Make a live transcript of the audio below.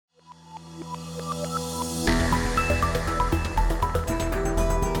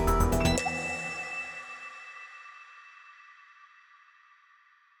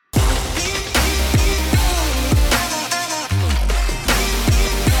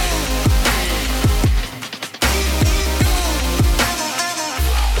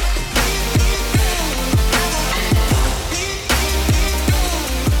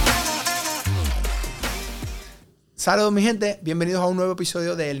Saludos mi gente, bienvenidos a un nuevo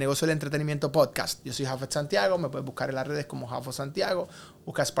episodio del Negocio del Entretenimiento Podcast. Yo soy Javier Santiago, me puedes buscar en las redes como Jafo Santiago,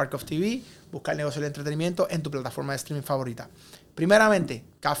 busca Spark of TV, busca el Negocio del Entretenimiento en tu plataforma de streaming favorita. Primeramente,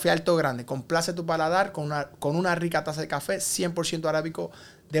 café alto grande, complace tu paladar con una rica taza de café 100% arábico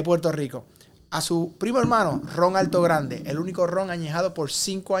de Puerto Rico. A su primo hermano, ron alto grande, el único ron añejado por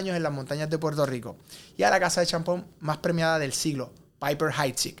 5 años en las montañas de Puerto Rico. Y a la casa de champón más premiada del siglo, Piper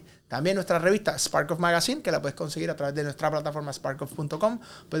Heidsieck. También nuestra revista Spark of Magazine, que la puedes conseguir a través de nuestra plataforma sparkof.com.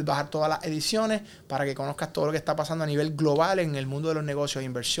 Puedes bajar todas las ediciones para que conozcas todo lo que está pasando a nivel global en el mundo de los negocios,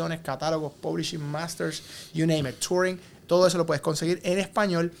 inversiones, catálogos, publishing, masters, you name it, touring. Todo eso lo puedes conseguir en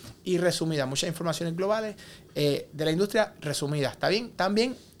español y resumida. Muchas informaciones globales de la industria resumidas. ¿Está bien?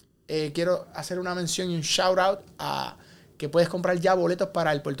 También quiero hacer una mención y un shout out a que puedes comprar ya boletos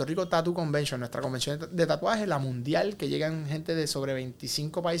para el Puerto Rico Tattoo Convention, nuestra convención de tatuajes, la mundial, que llegan gente de sobre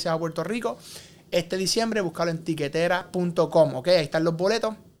 25 países a Puerto Rico. Este diciembre, búscalo en tiquetera.com, ¿ok? Ahí están los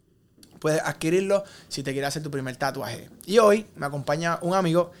boletos. Puedes adquirirlos si te quieres hacer tu primer tatuaje. Y hoy me acompaña un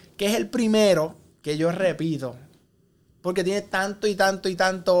amigo que es el primero que yo repito, porque tiene tanto y tanto y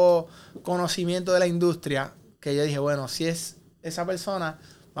tanto conocimiento de la industria, que yo dije, bueno, si es esa persona,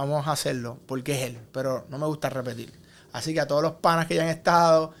 vamos a hacerlo, porque es él. Pero no me gusta repetir. Así que a todos los panas que ya han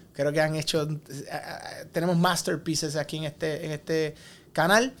estado, creo que han hecho, tenemos masterpieces aquí en este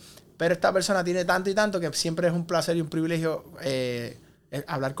canal, pero esta persona tiene tanto y tanto que siempre es un placer y un privilegio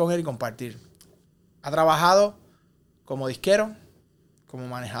hablar con él y compartir. Ha trabajado como disquero, como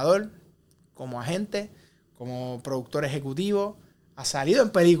manejador, como agente, como productor ejecutivo, ha salido en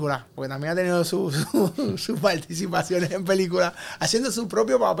películas, porque también ha tenido sus participaciones en películas, haciendo su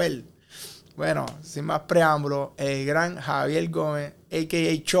propio papel. Bueno, sin más preámbulo, el gran Javier Gómez,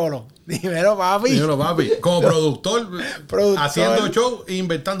 a.k.a. Cholo. Dímelo, papi. Dímelo, papi. Como productor, haciendo show e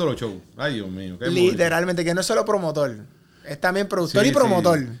inventando los shows. Ay, Dios mío. Qué literalmente, que no es solo promotor. Es también productor y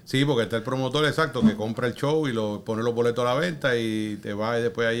promotor. Sí, porque está el promotor exacto que compra el show y pone los boletos a la venta y te vas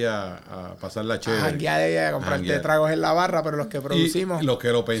después ahí a pasar la chévere. A janguear, a comprarte tragos en la barra, pero los que producimos. Y los que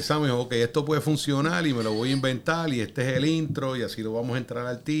lo pensamos, ok, esto puede funcionar y me lo voy a inventar y este es el intro y así lo vamos a entrar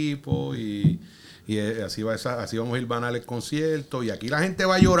al tipo y así vamos a ir banal el concierto y aquí la gente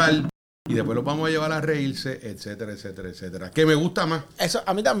va a llorar. Y después los vamos a llevar a reírse, etcétera, etcétera, etcétera. Que me gusta más. Eso,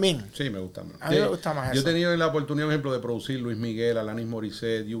 a mí también. Sí, me gusta más. A mí me gusta más eso. Yo he tenido la oportunidad, por ejemplo, de producir Luis Miguel, Alanis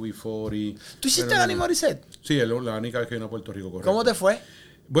Morissette, UB40. ¿Tú hiciste Alanis Morissette? Sí, es la única vez que vine a Puerto Rico, correcto. ¿Cómo te fue?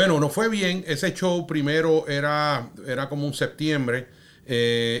 Bueno, no fue bien. Ese show primero era como un septiembre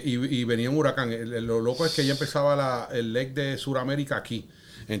y venía un huracán. Lo loco es que ya empezaba el leg de Sudamérica aquí.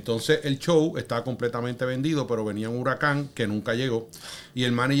 Entonces el show estaba completamente vendido, pero venía un huracán que nunca llegó. Y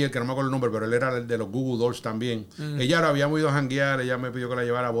el manager, que no me acuerdo el nombre, pero él era el de los Google Dolls también. Ella la habíamos ido a janguear, ella me pidió que la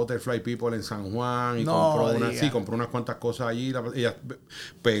llevara a Butterfly People en San Juan. Y compró unas cuantas cosas allí. Ella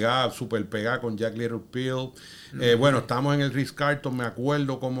súper pegada con Jack Little Pill. Bueno, estábamos en el Ritz-Carlton, me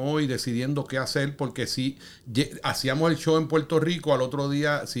acuerdo como hoy, decidiendo qué hacer, porque si hacíamos el show en Puerto Rico, al otro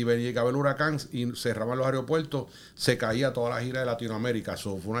día, si llegaba el huracán y cerraban los aeropuertos, se caía toda la gira de Latinoamérica.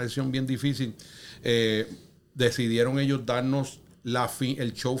 Fue una decisión bien difícil. Decidieron ellos darnos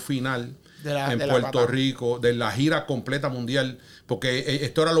el show final en Puerto Rico, de la gira completa mundial, porque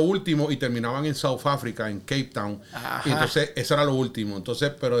esto era lo último y terminaban en South Africa, en Cape Town. Ajá. Y entonces eso era lo último.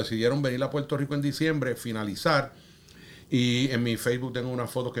 Entonces, pero decidieron venir a Puerto Rico en diciembre, finalizar. Y en mi Facebook tengo una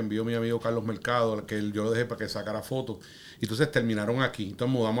foto que envió mi amigo Carlos Mercado, que yo lo dejé para que sacara fotos. Y entonces terminaron aquí.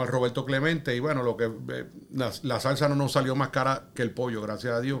 Entonces mudamos al Roberto Clemente y bueno, la salsa no nos salió más cara que el pollo,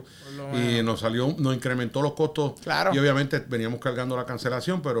 gracias a Dios. Y nos incrementó los costos. Claro. Y obviamente veníamos cargando la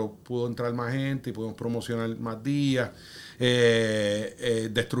cancelación, pero pudo entrar más gente y pudimos promocionar más días.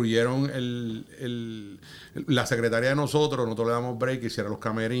 Destruyeron la secretaria de nosotros le damos break que hiciera los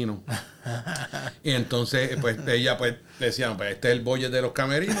camerinos. Y entonces pues ella pues decían, pues este es el budget de los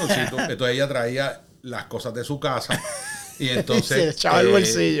camerinos. Entonces ella traía las cosas de su casa. Y entonces se echaba el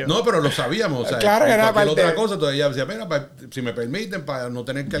bolsillo. No, pero lo sabíamos. O sea, claro, era cualquier otra cosa. Entonces ella decía, mira, si me permiten, para no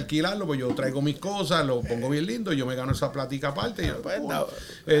tener que alquilarlo, pues yo traigo mis cosas, lo pongo bien lindo y yo me gano esa plática aparte.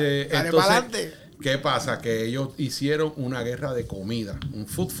 Dale para adelante. ¿Qué pasa? Que ellos hicieron una guerra de comida, un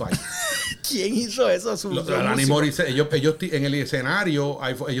food fight. ¿Quién hizo eso? Alanis Morissette, ellos en el escenario,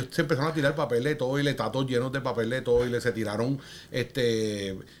 ellos se empezaron a tirar papel de todo y letatos llenos de papel de todo y se tiraron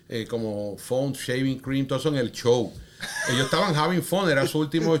como foam, shaving cream, todo eso en el show. Ellos estaban having fun, era su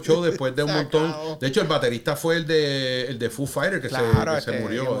último show después de un montón. De hecho, el baterista fue el de Foo Fighter que se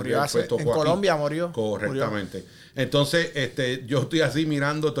murió. En Colombia murió. Correctamente. Murió. Entonces, yo estoy así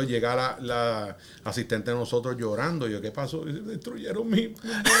mirando, entonces llega asistentes de nosotros llorando. Y yo, ¿qué pasó? Y dice, destruyeron mi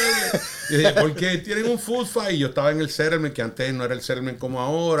mueble. Y dije, ¿por qué? Tienen un food fight. Y yo estaba en el settlement, que antes no era el settlement como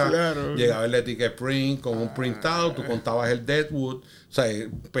ahora. Claro. Llegaba el ticket print con un printout, tú contabas el deadwood, o sea,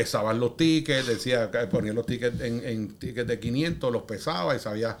 pesabas los tickets, decía, ponías los tickets en tickets de 500, los pesaba y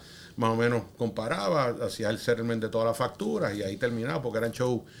sabía más o menos, comparaba, hacía el settlement de todas las facturas y ahí terminaba, porque eran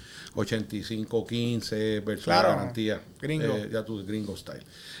show 85-15 versus la garantía. Gringo. Ya tú, gringo style.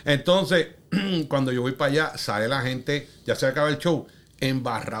 Entonces, cuando yo voy para allá, sale la gente, ya se acaba el show,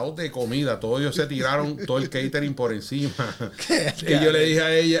 embarrados de comida. Todos ellos se tiraron todo el catering por encima. Y yo le dije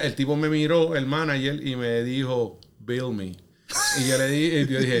a ella, el tipo me miró, el manager, y me dijo, bill me. Y yo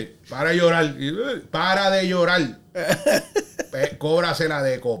dije, para de llorar. Para de llorar. Cóbrasela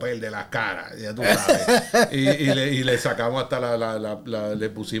de Copel, de las caras, ya tú sabes. Y le sacamos hasta le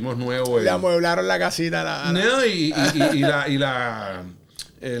pusimos nuevo. Le amueblaron la casita. No, y la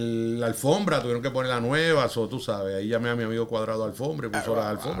alfombra tuvieron que poner la nueva, tú sabes. Ahí llamé a mi amigo Cuadrado Alfombra y puso la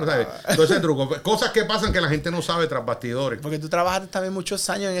alfombra, ¿sabes? Todo ese truco. Cosas que pasan que la gente no sabe tras bastidores. Porque tú trabajaste también muchos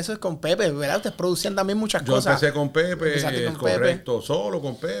años en eso con Pepe, ¿verdad? Ustedes producían también muchas cosas. Yo empecé con Pepe, correcto, Pepe. solo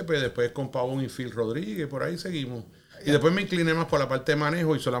con Pepe, después con Pavón y Phil Rodríguez, por ahí seguimos. Y después me incliné más por la parte de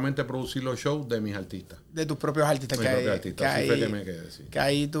manejo y solamente producir los shows de mis artistas. De tus propios artistas. Así fue que me quedé, sí. Que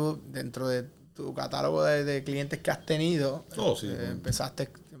ahí tú, dentro de tu catálogo de clientes que has tenido, empezaste,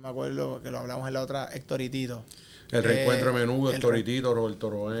 me acuerdo que lo hablamos en la otra, Héctor y Tito. El reencuentro de menudo, Héctor y Tito,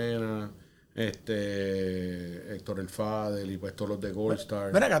 Roberto Roena, Héctor El Fadel y pues todos los de Gold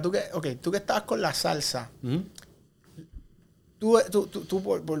Star. Ven acá, tú que estabas con la salsa, Tú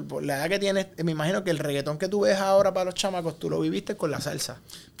por la edad que tienes, me imagino que el reggaetón que tú ves ahora para los chamacos, tú lo viviste con la salsa.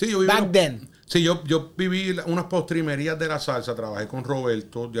 Sí, yo viví. Back then. Sí, yo viví unas postrimerías de la salsa, trabajé con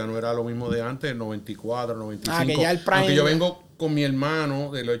Roberto, ya no era lo mismo de antes, 94, 95. Que ya el prime. Aunque yo vengo con mi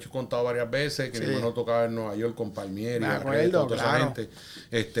hermano, lo he contado varias veces, que mi hermano tocaba en Nueva York con Palmieri, toda esa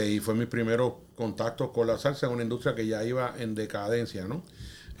gente. Y fue mis primeros contactos con la salsa en una industria que ya iba en decadencia, ¿no?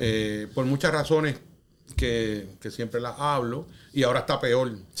 Por muchas razones que siempre las hablo, y ahora está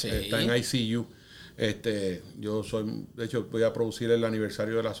peor, está en ICU. Yo soy, de hecho, voy a producir el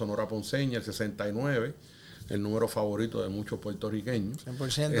aniversario de la Sonora Ponceña, el 69, el número favorito de muchos puertorriqueños.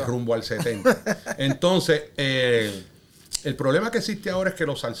 100%. Es rumbo al 70. Entonces, el problema que existe ahora es que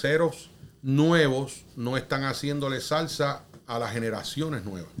los salseros nuevos no están haciéndole salsa a las generaciones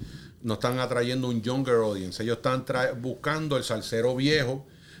nuevas. No están atrayendo un younger audience. Ellos están buscando el salsero viejo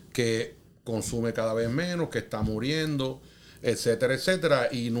que consume cada vez menos, que está muriendo, etcétera, etcétera,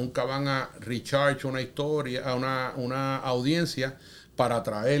 y nunca van a recharge una historia, a una audiencia para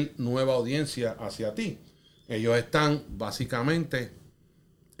atraer nueva audiencia hacia ti. Ellos están básicamente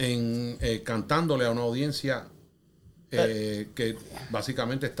cantándole a una audiencia que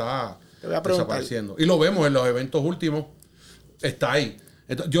básicamente está desapareciendo. Y lo vemos en los eventos últimos, está ahí.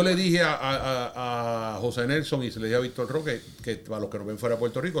 Entonces, yo le dije a José Nelson y se le dije a Víctor Roque, que para los que nos ven fuera de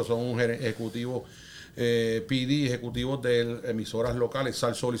Puerto Rico, son un ejecutivo PD, ejecutivos de emisoras locales,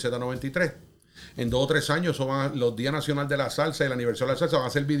 Sal Sol y Z93. En 2 o 3 años los Días Nacional de la Salsa y el aniversario de la salsa van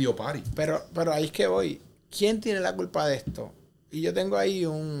a ser video party. Pero ahí es que voy. ¿Quién tiene la culpa de esto? Y yo tengo ahí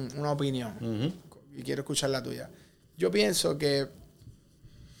una opinión y quiero escuchar la tuya. Yo pienso que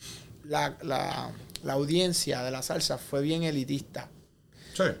la audiencia de la salsa fue bien elitista.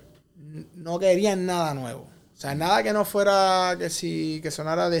 Sí. No querían nada nuevo. O sea, nada que no fuera que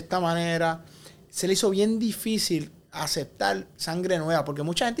sonara de esta manera. Se le hizo bien difícil aceptar sangre nueva, porque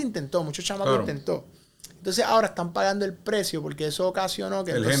mucha gente intentó, muchos chamacos intentó. Entonces ahora están pagando el precio porque eso ocasionó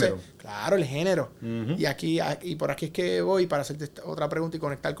que... El género. Claro, el género. Y por aquí es que voy para hacerte otra pregunta y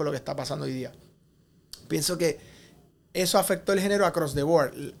conectar con lo que está pasando hoy día. Pienso que eso afectó el género across the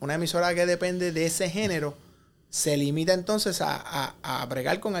board. Una emisora que depende de ese género se limita entonces a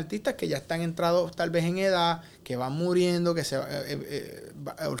bregar con artistas que ya están entrados tal vez en edad, que van muriendo, que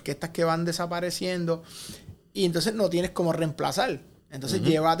orquestas que van desapareciendo, y entonces no tienes cómo reemplazar. Entonces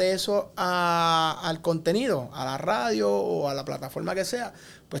llévate eso al contenido, a la radio o a la plataforma que sea,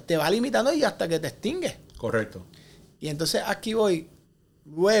 pues te va limitando y hasta que te extingues. Correcto. Y entonces aquí voy,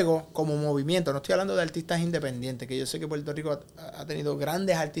 luego como movimiento, no estoy hablando de artistas independientes, que yo sé que Puerto Rico ha tenido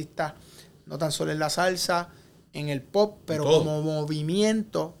grandes artistas, no tan solo en la salsa, en el pop, pero como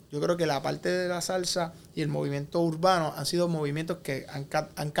movimiento, yo creo que la parte de la salsa y el movimiento urbano han sido movimientos que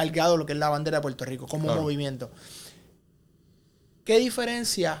han cargado lo que es la bandera de Puerto Rico como movimiento. ¿Qué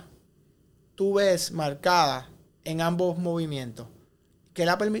diferencia tú ves marcada en ambos movimientos? ¿Qué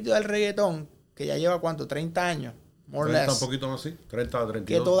le ha permitido al reggaetón, que ya lleva cuánto, 30 años, more or 30, less, un poquito más así, 30, 32,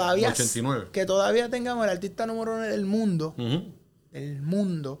 que todavía, 89. Que todavía tengamos el artista número 1 del mundo,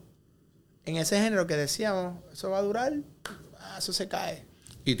 en ese género que decíamos, eso va a durar, eso se cae.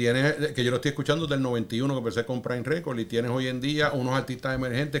 Y tienes, que yo lo estoy escuchando desde el 91 que empecé con Prime Record, y tienes hoy en día unos artistas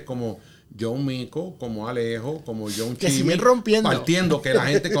emergentes como John Mico, como Alejo, como John que Chimmy, siguen rompiendo. partiendo, que la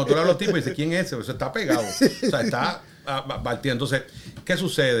gente cuando tú le hablas a los tipos dice, ¿quién es ese? Eso está pegado. O sea, está partiendo. Entonces, ¿qué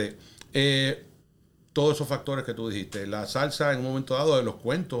sucede? Todos esos factores que tú dijiste. La salsa en un momento dado de los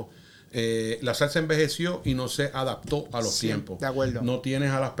cuentos, la salsa envejeció y no se adaptó a los tiempos. De acuerdo. No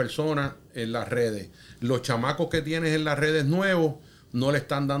tienes a las personas en las redes. Los chamacos que tienes en las redes nuevos no le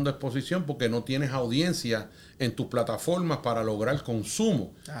están dando exposición porque no tienes audiencia en tus plataformas para lograr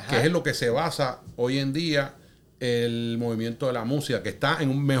consumo, que es en lo que se basa hoy en día el movimiento de la música, que está en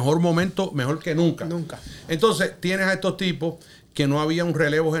un mejor momento, mejor que nunca. Entonces, tienes a estos tipos que no había un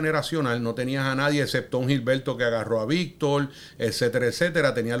relevo generacional, no tenías a nadie excepto un Gilberto que agarró a Víctor, etcétera,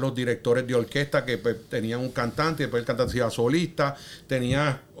 etcétera. Tenías los directores de orquesta que pues, tenían un cantante, después el cantante se iba solista,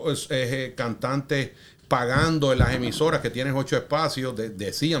 tenías cantantes pagando en las emisoras que tienes 8 espacios,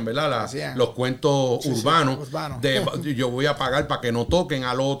 decían, ¿verdad? Los cuentos urbanos. De yo voy a pagar para que no toquen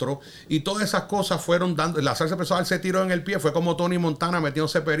al otro. Y todas esas cosas fueron dando. La salsa empezó a darse tiro en el pie. Fue como Tony Montana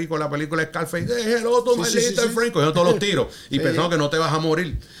metiéndose perico en la película Scarface. Hello, maldito el Frank, cogiendo todos los tiros. Y pensando que no te vas a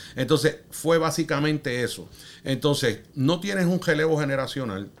morir. Entonces, fue básicamente eso. Entonces, no tienes un relevo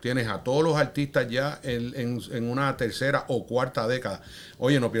generacional. Tienes a todos los artistas ya en una tercera o cuarta década.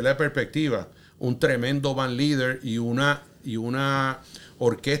 Oye, no pierdas perspectiva. Un tremendo band leader y una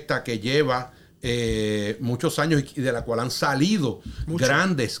orquesta que lleva muchos años y de la cual han salido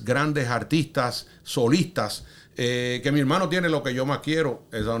grandes artistas, solistas. Que mi hermano tiene Lo que yo más quiero.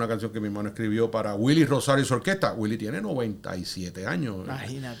 Esa es una canción que mi hermano escribió para Willy Rosario y su orquesta. Willy tiene 97 años.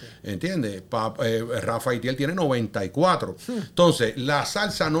 Imagínate. ¿Entiendes? Rafa Itiel tiene 94. Entonces, la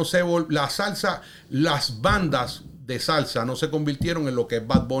salsa las bandas de salsa no se convirtieron en lo que es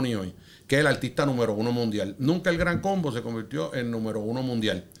Bad Bunny hoy, que es el artista número 1 mundial. Nunca el Gran Combo se convirtió en número 1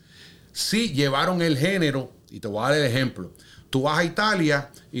 mundial. Sí llevaron el género, y te voy a dar el ejemplo. Tú vas a Italia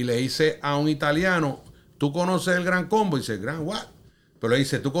y le dices a un italiano, ¿tú conoces el Gran Combo? Y dice, ¿Gran what? Pero le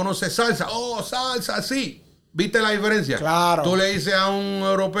dice, ¿tú conoces salsa? Oh, salsa, sí. ¿Viste la diferencia? Claro. Tú le dices a un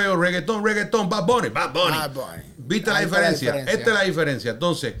europeo, reggaetón, Bad Bunny. ¿Viste la diferencia? Esta es la diferencia.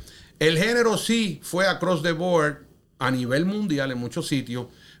 Entonces, el género sí fue across the board a nivel mundial en muchos sitios,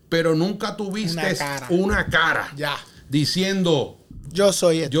 pero nunca tuviste una cara diciendo yo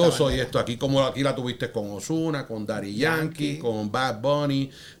soy esto aquí, como aquí la tuviste con Ozuna, con Daddy Yankee, con Bad Bunny,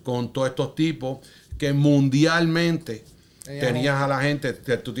 con todos estos tipos que mundialmente tenías a la gente.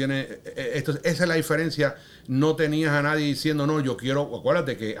 Tú tienes esa es la diferencia. No tenías a nadie diciendo, no, yo quiero.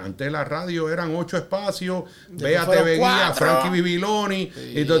 Acuérdate que antes la radio eran 8 espacios, Bea TV Guía, Frankie Bibiloni,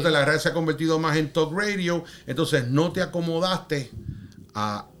 entonces la radio se ha convertido más en talk radio. Entonces no te acomodaste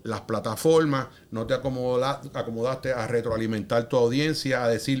a las plataformas, no te acomodaste a retroalimentar tu audiencia, a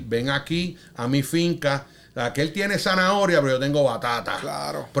decir, ven aquí a mi finca. Aquel tiene zanahoria, pero yo tengo batata.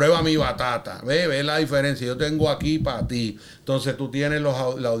 Claro. Prueba mi batata. Ve la diferencia. Yo tengo aquí para ti. Entonces tú tienes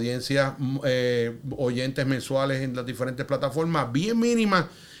la audiencia, oyentes mensuales en las diferentes plataformas, bien mínimas.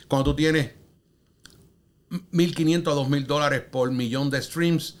 Cuando tú tienes $1,500 a $2,000 por millón de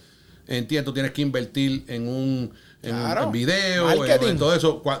streams, entiendes, tú tienes que invertir en un video, en todo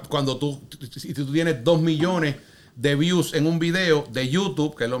eso. Cuando si tú tienes 2 millones de views en un video de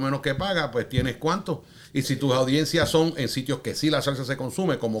YouTube, que es lo menos que paga, pues tienes ¿cuánto? Y si tus audiencias son en sitios que sí la salsa se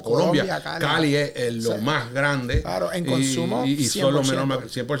consume, como Colombia, Cali es lo más grande. Claro, en consumo y son los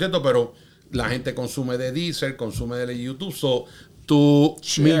menores 100%, pero la gente consume de Deezer, consume de YouTube. So, tu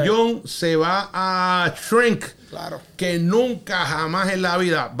millón se va a shrink. Claro. Que nunca, jamás en la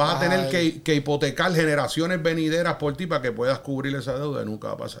vida vas a tener que hipotecar generaciones venideras por ti para que puedas cubrir esa deuda. Nunca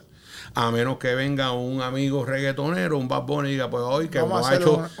va a pasar. A menos que venga un amigo reggaetonero, un Bad Bunny, y diga, pues hoy que vamos hemos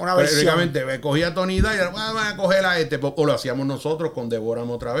hecho una versión. me cogí a Tony Dyer, vamos a coger a este, o lo hacíamos nosotros con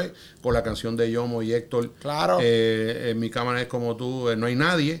Devórame otra vez, con la canción de Yomo y Héctor. Claro. En mi cámara es como tú, no hay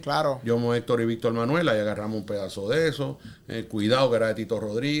nadie. Claro. Yomo, Héctor y Víctor Manuel, ahí agarramos un pedazo de eso. Cuidado, que era de Tito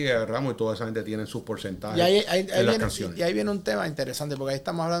Rodríguez, agarramos y toda esa gente tiene sus porcentajes en las canciones. Y ahí viene un tema interesante, porque ahí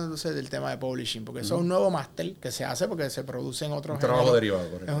estamos hablando entonces del tema de publishing, porque eso es un nuevo máster que se hace porque se produce en otros géneros. Trabajo derivado,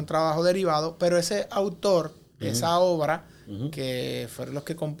 correcto. Es un trabajo derivado, pero ese autor, esa obra, que fueron los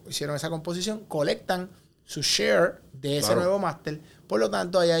que hicieron esa composición, colectan su share de ese nuevo máster. Por lo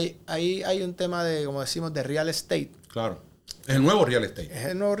tanto, ahí hay un tema de, como decimos, de real estate. Claro. Es el nuevo real estate. Es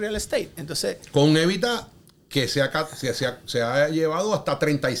el nuevo real estate. Entonces, con Evita, que se ha llevado hasta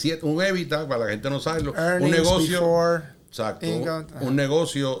 37, un Evita, para la gente no sabe, un negocio Exacto. Un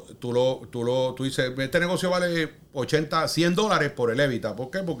negocio, tú dices, este negocio vale 80, $100 por el EBITDA.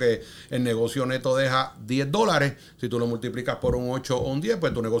 ¿Por qué? Porque el negocio neto deja $10. Si tú lo multiplicas por un 8 o un 10,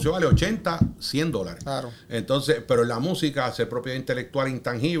 pues tu negocio vale 80, $100. Claro. Entonces, pero en la música, hacer propiedad intelectual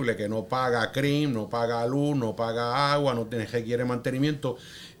intangible, que no paga CRIM, no paga luz, no paga agua, no requiere mantenimiento,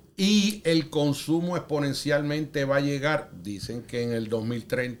 y el consumo exponencialmente va a llegar, dicen que en el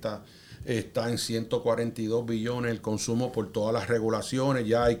 2030 está en 142 billones el consumo por todas las regulaciones,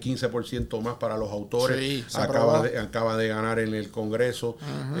 ya hay 15% más para los autores, sí, acaba de ganar en el Congreso,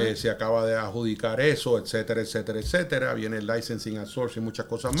 se acaba de adjudicar eso, etcétera, etcétera, etcétera, viene el licensing, outsourcing y muchas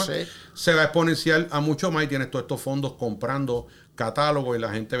cosas más, se va a exponenciar a mucho más y tienes todos estos fondos comprando catálogos y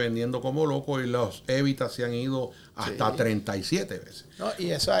la gente vendiendo como loco y los evitas se han ido hasta 37 veces. No, y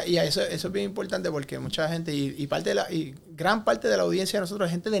eso es bien importante porque mucha gente y gran parte de la audiencia de nosotros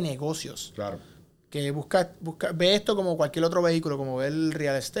es gente de negocios. Claro. Que ve esto como cualquier otro vehículo, como ver el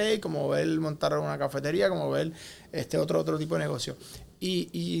real estate, como ver montar una cafetería, como ver otro tipo de negocio.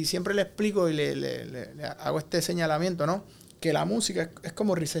 Y siempre le explico y le hago este señalamiento, ¿no? Que la música es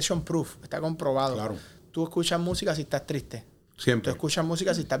como recession proof, está comprobado. Claro. Tú escuchas música si estás triste. Siempre. Tú escuchas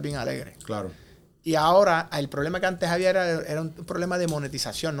música si estás bien alegre. Claro. Y ahora, el problema que antes había era un problema de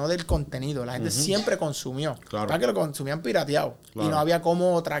monetización, no del contenido. La gente siempre consumió. Claro. Para que lo consumían pirateado. Claro. Y no había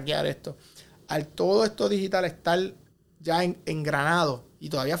cómo traquear esto. Al todo esto digital estar ya engranado, y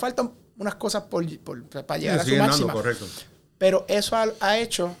todavía faltan unas cosas para llegar a su máxima. Correcto. Pero eso ha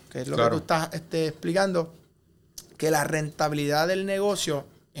hecho, que es lo que tú estás explicando, que la rentabilidad del negocio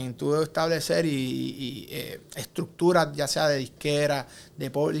en tu establecer y estructuras, ya sea de disquera,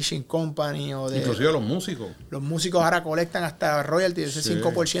 de publishing company o de... Inclusive los músicos. Los músicos ahora colectan hasta royalty, ese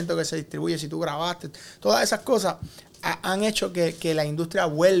 5% que se distribuye si tú grabaste. Todas esas cosas han hecho que la industria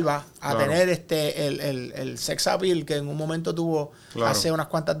vuelva a tener el sex appeal que en un momento tuvo hace unas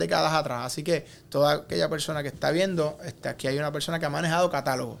cuantas décadas atrás. Así que toda aquella persona que está viendo, aquí hay una persona que ha manejado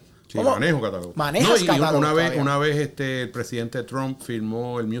catálogo. Sí, manejo catálogo. Una vez el presidente Trump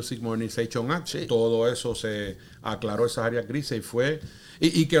firmó el Music Modernization Act, todo eso se aclaró, esas áreas grises, y fue...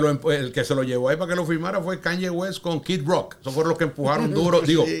 Y que el que se lo llevó ahí para que lo firmara fue Kanye West con Kid Rock. Esos fueron los que empujaron duro,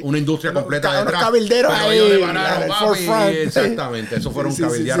 una industria completa detrás. Unos cabilderos ahí. Exactamente, esos fueron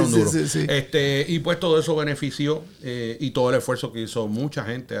cabildearon duro. Y pues todo eso benefició y todo el esfuerzo que hizo mucha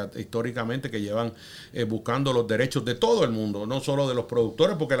gente históricamente que llevan buscando los derechos de todo el mundo, no solo de los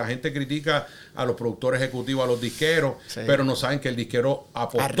productores, porque la gente critica a los productores ejecutivos, a los disqueros, pero no saben que el disquero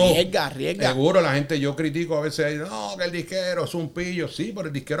apostó. Arriesga. Seguro la gente, yo critico a veces, no, que el disquero es un pillo, sí, pero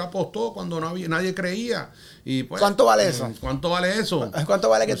el disquero apostó cuando nadie creía. Y pues, ¿cuánto vale eso? ¿Cuánto vale eso? ¿Cuánto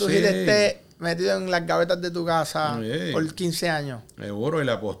vale que tu hit esté metido en las gavetas de tu casa por 15 años? Seguro, y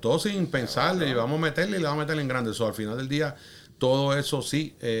le apostó sin pensarle, y vamos a meterle y le vamos a meterle en grande. Eso, al final del día, todo eso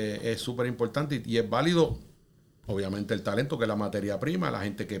sí es súper importante y es válido. Obviamente el talento, que es la materia prima, la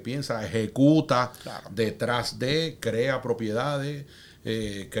gente que piensa, ejecuta detrás de, crea propiedades,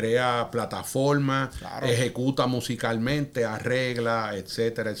 crea plataformas, ejecuta musicalmente, arregla,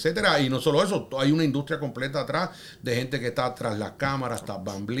 etcétera, etcétera. Y no solo eso, hay una industria completa atrás de gente que está tras las cámaras, hasta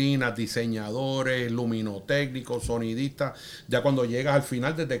bamblinas, diseñadores, luminotécnicos, sonidistas. Ya cuando llegas al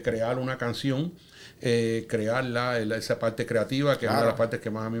final, desde crear una canción, crearla, esa parte creativa, que es una de las partes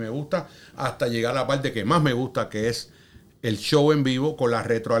que más a mí me gusta, hasta llegar a la parte que más me gusta, que es el show en vivo con la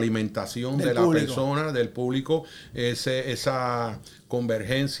retroalimentación de la persona, del público, esa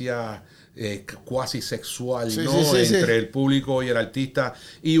convergencia cuasi sexual, entre el público y el artista,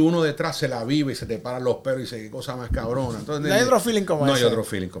 y uno detrás se la vive y se te paran los pelos y dice, qué cosa más cabrona. Entonces, no hay otro feeling como ese. No hay otro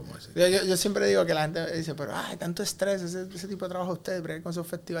feeling como ese. Yo siempre digo que la gente dice, pero hay tanto estrés, ese tipo de trabajo ustedes, pero con esos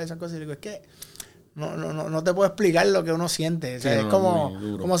festivales y esas cosas, y digo, es que no te puedo explicar lo que uno siente. O sea, es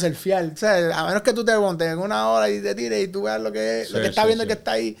como surfear. O sea, a menos que tú te montes en una hora y te tires y tú veas lo que está viendo que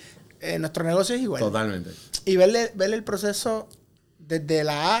está ahí, nuestro negocio es igual. Totalmente. Y verle el proceso desde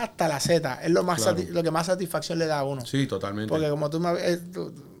la A hasta la Z es lo que más satisfacción le da a uno. Sí, totalmente. Porque como tú me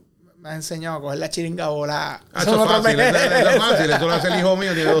has enseñado a coger la chiringa volada. Eso es fácil, es fácil. Eso lo hace el hijo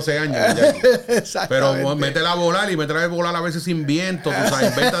mío, tiene 12 años. Pero métela a volar y métela a volar a veces sin viento. Tú sabes,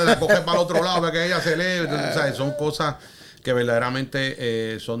 inventa de la coger para el otro lado para que ella se eleve. ¿Sabes? Son cosas que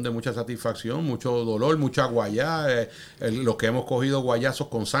verdaderamente son de mucha satisfacción, mucho dolor, mucha guayá. Los que hemos cogido guayazos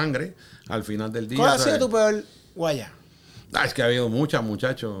con sangre al final del día. ¿Cuál ha sido tu peor guayá? Es que ha habido muchas,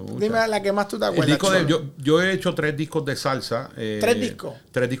 muchachos. Dime la que más tú te acuerdas. Yo he hecho 3 discos de salsa. ¿3 discos?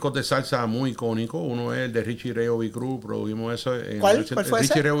 3 discos de salsa muy icónicos. Uno es el de Richie Ray Crew, produjimos eso. ¿Cuál fue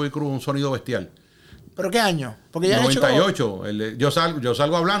ese? Richie Ray Crew, Un Sonido Bestial. ¿Pero qué año? Porque ya 98. Yo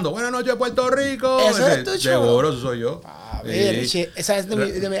salgo hablando, buenas noches, Puerto Rico. ¿Eso es tu show? Seguro, eso soy yo. A ver, esa es de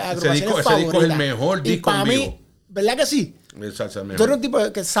mis agrupaciones favoritas. Ese disco es el mejor disco en vivo. Mí, ¿verdad que sí? Exacto, Tú eres un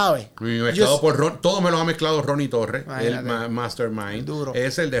tipo que sabe. Todo me lo ha mezclado Ronnie Torres, el Mastermind. Duro.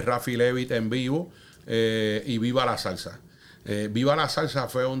 Es el de Rafi Levitt en vivo y Viva la Salsa. Viva la Salsa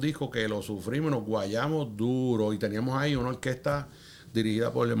fue un disco que lo sufrimos, nos guayamos duro y teníamos ahí una orquesta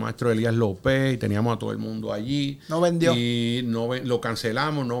dirigida por el maestro Elías López y teníamos a todo el mundo allí. No vendió. Y lo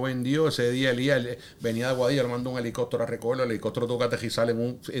cancelamos, no vendió. Ese día Elías venía de Guadilla, le mandó un helicóptero a recogerlo. El helicóptero tuvo que aterrizar en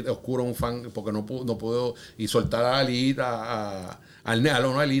un oscuro, un fan, porque no pudo y soltar a Alita,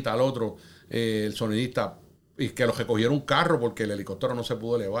 al otro, el sonidista, y que lo recogiera un carro porque el helicóptero no se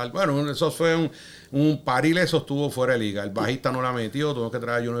pudo elevar. Bueno, eso fue un paril, eso estuvo fuera de liga. El bajista no la metió, tuvimos que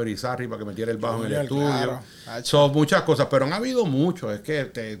traer a Junior Irizarry para que metiera el bajo en el estudio. Claro. Son muchas cosas, pero han habido muchos. Es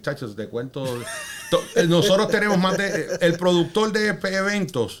que, chachos, te cuento. Nosotros tenemos más de... El productor de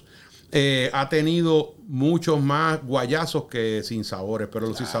eventos ha tenido muchos más guayazos que sinsabores, pero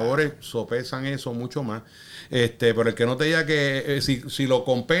los sinsabores sopesan eso mucho más. Pero el que no te diga que si lo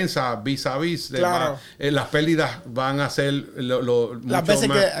compensa vis a vis, claro, las pérdidas van a ser las veces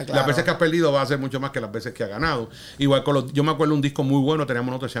más, que, claro, las veces que has perdido va a ser mucho más que las veces que ha ganado. Igual yo me acuerdo un disco muy bueno, teníamos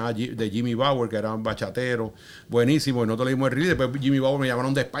nosotros, se llama de Jimmy Bauer, que era un bachatero buenísimo, y nosotros le dimos el release. Después Jimmy Bauer me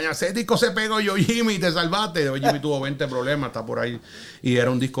llamaron de España, ese disco se pegó, yo, Jimmy, te salvaste. Después Jimmy tuvo 20 problemas, está por ahí, y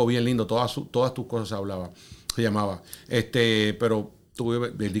era un disco bien lindo, todas tus cosas se llamaba. Pero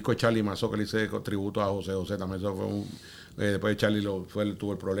tuve el disco de Charlie Mazó, que le hice tributo a José también. Eso fue después de Charlie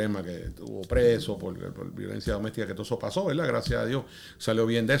tuvo el problema que estuvo preso por violencia doméstica, que todo eso pasó, ¿verdad? Gracias a Dios salió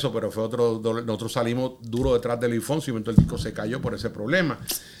bien de eso, pero fue nosotros salimos duro detrás de Luis Fonsi y entonces el disco se cayó por ese problema.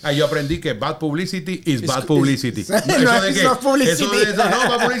 Ahí yo aprendí que bad publicity is bad publicity. No, bad publicity.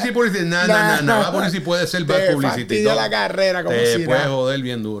 No, bad publicity puede ser bad publicity. Te la carrera, como te puede joder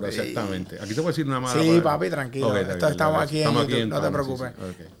bien duro, exactamente. Aquí te puedo decir una mala. Sí, papi, tranquilo. Okay, estamos aquí en YouTube, no te preocupes.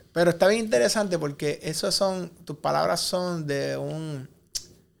 Okay. Pero está bien interesante porque tus palabras son de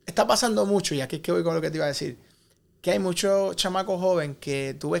está pasando mucho, y aquí es que voy con lo que te iba a decir, que hay muchos chamacos jóvenes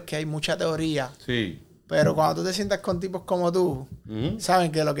que tú ves que hay mucha teoría. Sí. Pero cuando tú te sientas con tipos como tú, saben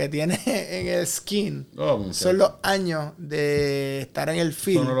que lo que tienes en el skin son los años de estar en el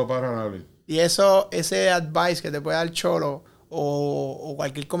field. Eso no lo para nadie. Y ese advice que te puede dar Cholo o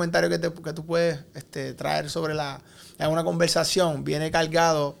cualquier comentario que tú puedes traer sobre una conversación viene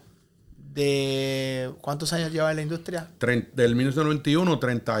cargado de... ¿Cuántos años lleva en la industria? Del 1991,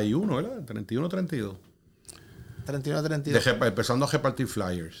 31, ¿verdad? 31, 32. 31, 32. Empezando a repartir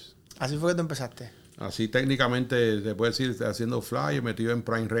flyers. Así fue que tú empezaste. Así técnicamente se puede decir, haciendo flyers, metido en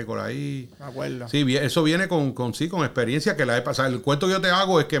Prime Record ahí. Me acuerdo. Sí, eso viene con experiencia que la he pasado. El cuento que yo te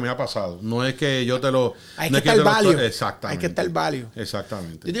hago es que me ha pasado. No es que yo te lo... Hay que estar value. Exactamente. Hay que estar value.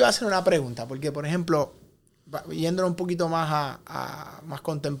 Exactamente. Yo te iba a hacer una pregunta, porque, por ejemplo, yéndolo un poquito más más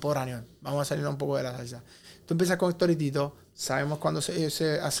contemporáneo, vamos a salir un poco de la salsa. Tú empiezas con Storitito, sabemos cuándo se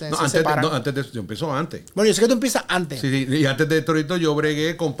separan. Antes de eso, yo empiezo antes. Bueno, yo sé que tú empiezas antes. Sí, y antes de Storitito yo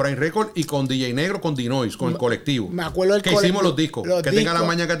bregué con Prime Record y con DJ Negro, con Dinois, con el colectivo. Me acuerdo del que hicimos los discos. Que tenga la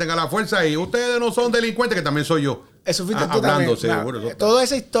maña, que tenga la fuerza, y ustedes no son delincuentes, que también soy yo. Eso fuiste tú también. Toda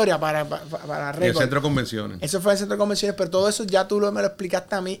esa historia para Record. El centro de convenciones. Eso fue el centro de convenciones, pero todo eso ya tú me lo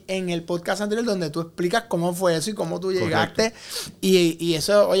explicaste a mí en el podcast anterior, donde tú explicas cómo fue eso y cómo tú llegaste. Y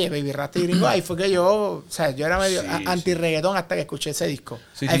eso, oye, Baby Rasta y Gringo, ahí fue que yo era medio anti-reggaetón hasta que escuché ese disco.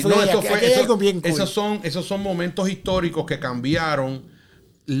 Sí, ahí fue que algo bien cool. Esos son momentos históricos que cambiaron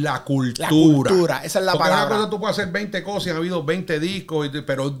la cultura. La cultura, esa es la palabra. Porque una cosa, tú puedes hacer 20 cosas y han habido 20 discos,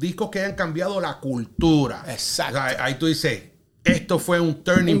 pero discos que hayan cambiado la cultura. Exacto. O sea, ahí tú dices, esto fue un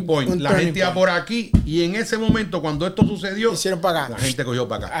turning point. La gente iba por aquí y en ese momento, cuando esto sucedió, hicieron para acá. La gente cogió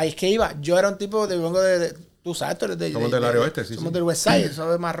para acá. Ahí es que iba. Yo era un tipo vengo de tú sabes, tú eres somos del área oeste, sí. Somos del West Side,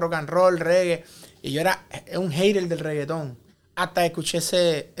 somos más rock and roll, reggae. Y yo era un hater del reggaetón. Hasta que escuché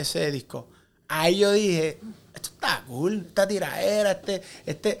ese disco. Ahí yo dije, esto está cool, esta tiraera,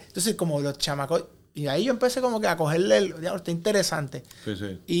 entonces como los chamacos, y ahí yo empecé como que a cogerle está interesante.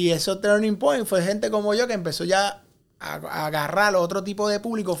 Sí. Y eso turning point fue gente como yo que empezó ya a agarrar otro tipo de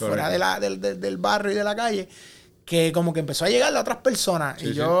público fuera del barrio y de la calle, que como que empezó a llegar a otras personas. Sí,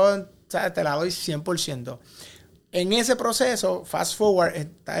 y yo, ¿sabes? Te la doy 100%. En ese proceso, fast forward,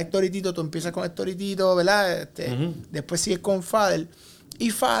 está Storitito, tú empiezas con Storitito, ¿verdad? Después sigues con Fadel.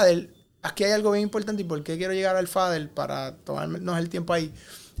 Y Fadel, aquí hay algo bien importante. ¿Y por qué quiero llegar al Fadel? Para tomarnos el tiempo ahí.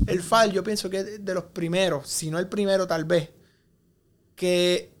 El Fadel yo pienso que es de los primeros, si no el primero tal vez,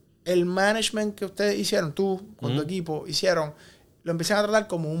 que el management que ustedes hicieron, tú con tu equipo, hicieron, lo empiezan a tratar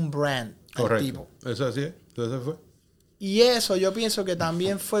como un brand. Correcto. Tipo. Eso así es. Entonces fue. Y eso yo pienso que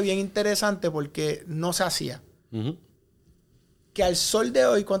también fue bien interesante porque no se hacía. Que al sol de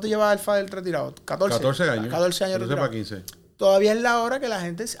hoy, ¿cuánto lleva el Fadel retirado? 14 años. 14 años retirado. Para 15. Todavía es la hora que la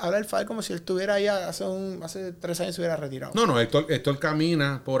gente habla del Fadel como si él estuviera ahí hace 3 años se hubiera retirado. No, Héctor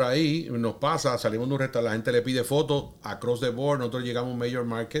camina por ahí, nos pasa, salimos de un restaurante, la gente le pide fotos, across the board, nosotros llegamos a un major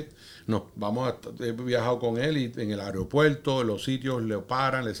market, he viajado con él y en el aeropuerto, en los sitios, le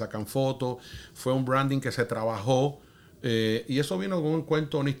paran, le sacan fotos, fue un branding que se trabajó, y eso vino con un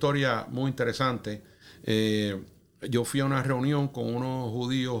cuento, una historia muy interesante. Yo fui a una reunión con unos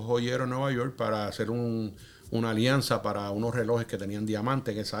judíos joyeros en Nueva York para hacer una alianza para unos relojes que tenían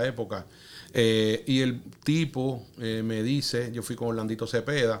diamantes en esa época. Y el tipo me dice, yo fui con Orlandito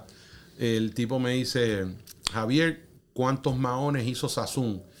Cepeda, el tipo me dice, Javier, ¿cuántos maones hizo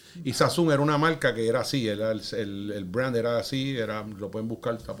Sassoon? Y Sassoon era una marca que era así, el brand era así, lo pueden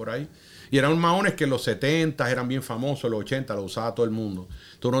buscar, está por ahí. Y eran maones que en los 70 eran bien famosos, en los 80 lo usaba todo el mundo.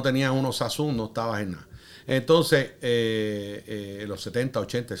 Tú no tenías unos Sassoon, no estabas en nada. Entonces, los 70,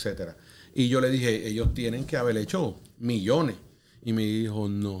 80, etcétera. Y yo le dije, ellos tienen que haber hecho millones. Y me dijo,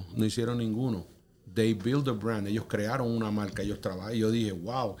 no hicieron ninguno. They build a brand. Ellos crearon una marca, ellos trabajan. Y yo dije,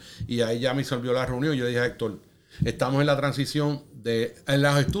 wow. Y ahí ya me resolvió la reunión. Yo le dije a Héctor, estamos en la transición en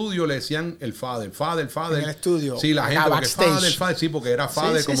los estudios le decían el Fadel. En el estudio. Sí, la gente, porque Fadel, sí, porque era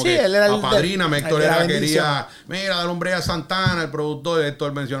Fadel, como que él era apadríname. Héctor quería, mira, dale hombre a Santana, el productor.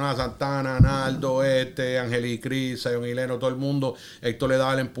 Héctor mencionaba a Santana, Naldo, Angeli Cris, Sayon Hileno, todo el mundo. Héctor le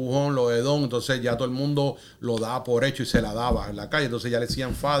daba el empujón, lo de Don, entonces ya todo el mundo lo daba por hecho y se la daba en la calle. Entonces ya le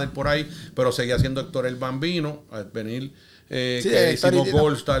decían Fadel por ahí, pero seguía siendo Héctor el Bambino, al venir. Que hicimos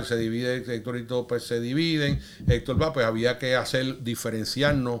Gold Star, se divide, Héctor y todo pues se dividen. Héctor va, pues había que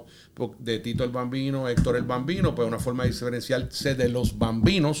diferenciarnos de Tito el Bambino, Héctor el Bambino, pues una forma de diferenciarse de los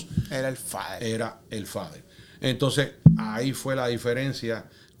bambinos era el Fadel. Entonces ahí fue la diferencia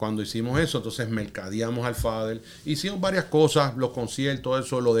cuando hicimos eso. Entonces mercadeamos al Fadel, hicimos varias cosas, los conciertos,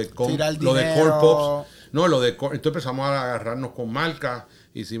 eso, lo de Corn Pops. Entonces empezamos a agarrarnos con marcas.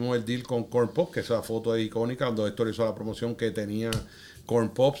 Hicimos el deal con Corn Pops, que esa foto es icónica, donde Héctor hizo la promoción que tenía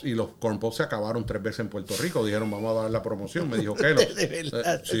Corn Pops, y los Corn Pops se acabaron 3 veces en Puerto Rico. Dijeron, vamos a dar la promoción. Me dijo, ¿qué? De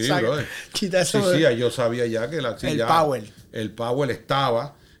verdad. Sí, brother. Sí, yo sabía ya que el Power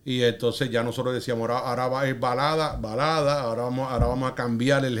estaba. Y entonces ya nosotros decíamos, ahora va a ir balada, ahora vamos a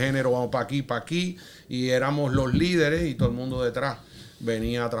cambiar el género, vamos para aquí. Y éramos los líderes y todo el mundo detrás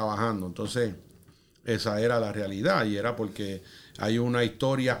venía trabajando. Entonces, esa era la realidad, y era porque hay una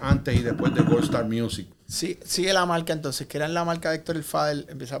historia antes y después de Gold Star Music. Sí, sigue la marca entonces, que era la marca de Héctor el Fadel,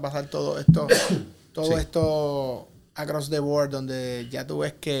 empieza a pasar todo esto across the board, donde ya tú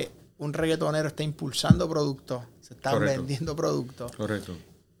ves que un reggaetonero está impulsando productos, se están vendiendo productos. Correcto.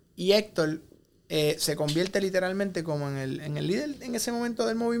 Y Héctor se convierte literalmente como en el líder en ese momento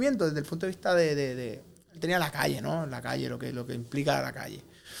del movimiento, desde el punto de vista de él tenía la calle, ¿no? La calle, lo que implica la calle.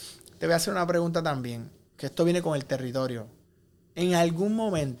 Te voy a hacer una pregunta también, que esto viene con el territorio. ¿En algún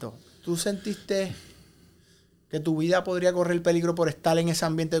momento tú sentiste que tu vida podría correr peligro por estar en ese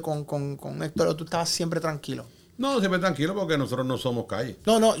ambiente con Héctor, o tú estabas siempre tranquilo? No, siempre tranquilo, porque nosotros no somos calle.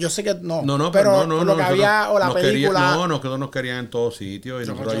 No, yo sé que no. Pero lo que había, o la película. Nosotros nos querían en todos sitios y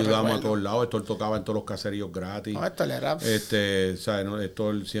nosotros ayudábamos a todos lados. Héctor tocaba en todos los caseríos gratis. No, Héctor era.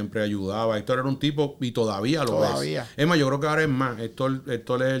 Héctor siempre ayudaba. Héctor era un tipo, y todavía lo es. Es más, yo creo que ahora es más.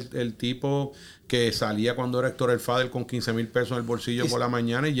 Héctor es el tipo que salía cuando era Héctor el Fadel con 15,000 pesos en el bolsillo por la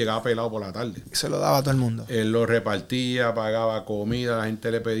mañana y llegaba pelado por la tarde. Se lo daba a todo el mundo. Él lo repartía, pagaba comida, la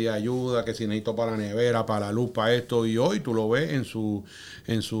gente le pedía ayuda, que si necesito para la nevera, para la luz, para esto. Y hoy tú lo ves en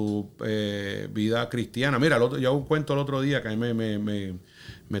su vida cristiana. Mira, yo cuento el otro día que a mí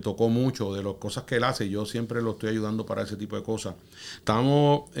me tocó mucho de las cosas que él hace. Yo siempre lo estoy ayudando para ese tipo de cosas.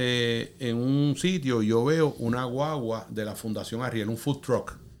 Estamos en un sitio y yo veo una guagua de la Fundación Ariel, un food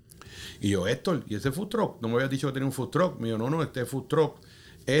truck. Y yo, Héctor, ¿y ese food truck? No me habías dicho que tenía un food truck. Me dijo, no, este food truck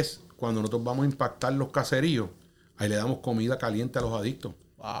es cuando nosotros vamos a impactar los caseríos. Ahí le damos comida caliente a los adictos.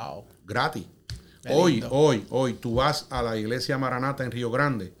 Wow. Gratis. Hoy, tú vas a la iglesia Maranata en Río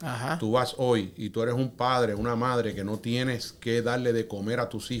Grande. Ajá. Tú vas hoy y tú eres un padre, una madre que no tienes que darle de comer a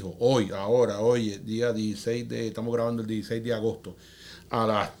tus hijos. Hoy, día 16 estamos grabando el 16 de agosto, a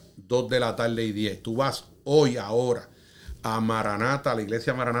las 2 de la tarde y 10. Tú vas ahora, a Maranata, a la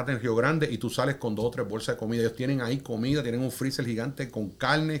iglesia Maranata en Río Grande, y tú sales con 2 o 3 bolsas de comida. Ellos tienen ahí comida, tienen un freezer gigante con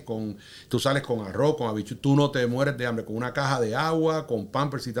carne, tú sales con arroz, con habichuelas, tú no te mueres de hambre, con una caja de agua, con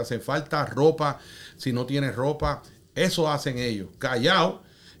pampers si te hacen falta, ropa, si no tienes ropa. Eso hacen ellos, callados.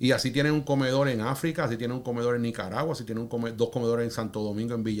 Y así tienen un comedor en África, así tienen un comedor en Nicaragua, así tienen dos comedores en Santo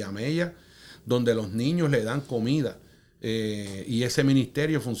Domingo, en Villamella, donde los niños le dan comida. Y ese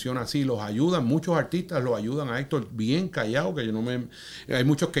ministerio funciona así, los ayudan, muchos artistas los ayudan a Héctor bien callado, que yo no me... Hay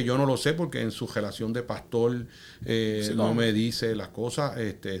muchos que yo no lo sé porque en su relación de pastor no me dice las cosas,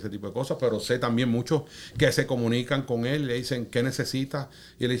 ese tipo de cosas, pero sé también muchos que se comunican con él, le dicen ¿qué necesitas?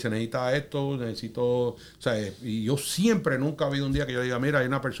 Y él dice necesita esto, necesito... O sea, y yo siempre, nunca ha habido un día que yo diga, mira, hay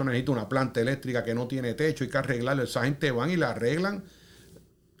una persona que necesita una planta eléctrica que no tiene techo, hay que arreglarlo. Esa gente van y la arreglan,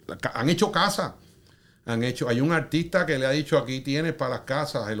 han hecho casa. Hay un artista que le ha dicho aquí tienes para las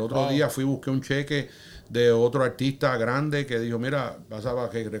casas. El otro día fui y busqué un cheque de otro artista grande que dijo, mira, vas a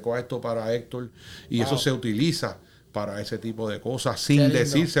que recoja esto para Héctor. Y eso se utiliza para ese tipo de cosas sin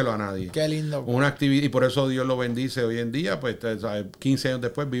decírselo a nadie. Qué lindo. Una actividad, y por eso Dios lo bendice hoy en día, pues 15 años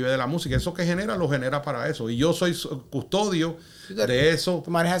después vive de la música. Eso que genera, lo genera para eso. Y yo soy custodio de eso. ¿Tú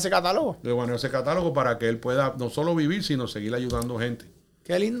manejas ese catálogo? Yo manejo ese catálogo para que él pueda no solo vivir, sino seguir ayudando gente.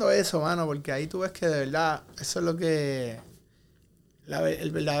 Qué lindo eso, mano, porque ahí tú ves que de verdad, eso es lo que...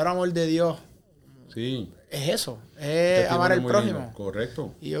 el verdadero amor de Dios sí. Es eso, es amar al prójimo. Lindo.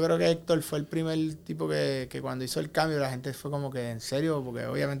 Correcto. Y yo creo que Héctor fue el primer tipo que cuando hizo el cambio, la gente fue como que en serio, porque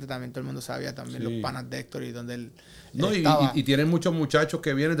obviamente también todo el mundo sabía también los panas de Héctor y donde él estaba. Y tienen muchos muchachos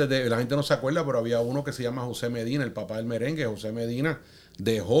que vienen desde... La gente no se acuerda, pero había uno que se llama José Medina, el papá del merengue. José Medina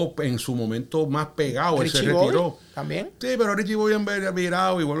dejó en su momento más pegado, él se retiró. ¿También? Sí, pero Richie Boy han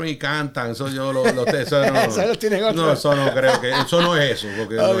virado y vuelven y cantan. Eso yo eso no, eso lo tienen otros. No, eso no creo que... Eso no es eso.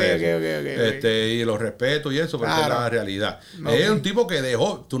 Porque Okay. Y lo respeto y eso, pero esa es la realidad. Es un tipo que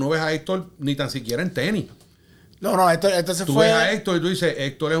dejó... Tú no ves a Héctor ni tan siquiera en tenis. No, esto se tú fue... ves a Héctor y tú dices,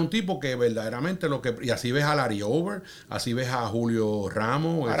 Héctor es un tipo que verdaderamente lo que... Y así ves a Larry Over, así ves a Julio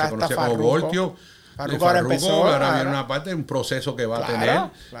Ramos, que se conocía como Voltio. Ahora viene una parte, un proceso que va a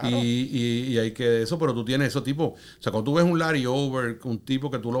tener. Claro. Y hay que eso, pero tú tienes esos tipos. O sea, cuando tú ves un Larry Over, un tipo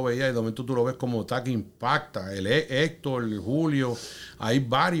que tú lo veías y de momento tú lo ves como que impacta. El Héctor, el Julio, hay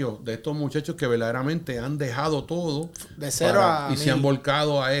varios de estos muchachos que verdaderamente han dejado todo de cero y se han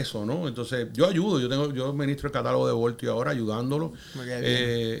volcado a eso, ¿no? Entonces, yo ayudo, yo administro el catálogo de Voltio ahora, ayudándolo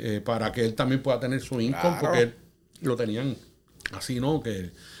para que él también pueda tener su income, porque él lo tenían así, ¿no?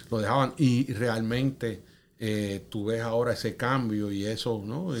 Que lo dejaban y realmente tú ves ahora ese cambio y eso,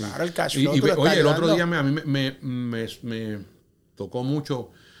 ¿no? Claro, el cash flow oye, el otro día a mí me tocó mucho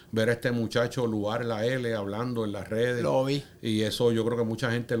ver a este muchacho Luar la L hablando en las redes. Lo vi. Y eso yo creo que mucha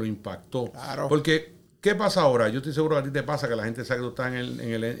gente lo impactó. Claro. Porque, ¿qué pasa ahora? Yo estoy seguro que a ti te pasa que la gente sabe que tú estás en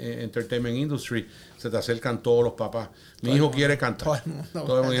el entertainment industry, se te acercan todos los papás. Mi hijo quiere cantar.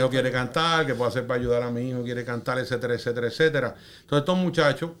 Todo el mundo quiere cantar, ¿qué puedo hacer para ayudar a mi hijo? Quiere cantar, etcétera, etcétera, etcétera. Entonces estos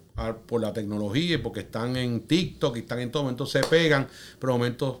muchachos, por la tecnología y porque están en TikTok y están en todo momento, se pegan, pero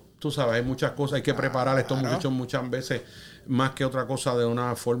momentos, tú sabes, hay muchas cosas, hay que preparar a estos muchachos muchas veces más que otra cosa de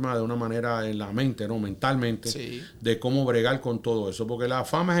una forma, de una manera en la mente, ¿no? Mentalmente, de cómo bregar con todo eso. Porque la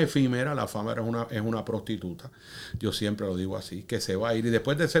fama es efímera, la fama es una prostituta. Yo siempre lo digo así, que se va a ir. Y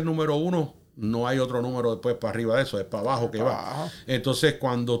después de ser número uno, no hay otro número después para arriba de eso, es para abajo que va. Entonces,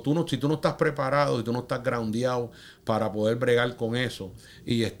 si tú no estás preparado y tú no estás groundeado para poder bregar con eso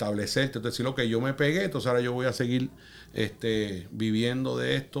y establecerte, decir, lo que yo me pegué, entonces ahora yo voy a seguir viviendo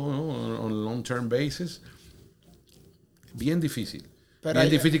de esto, ¿no? On long term basis. Bien difícil. Bien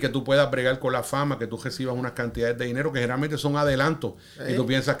difícil que tú puedas bregar con la fama, que tú recibas unas cantidades de dinero que generalmente son adelantos. Y tú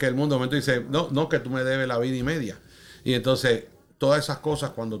piensas que el mundo de momento dice, no, que tú me debes la vida y media. Y entonces, todas esas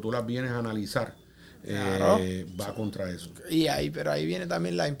cosas, cuando tú las vienes a analizar, va contra eso. Pero ahí viene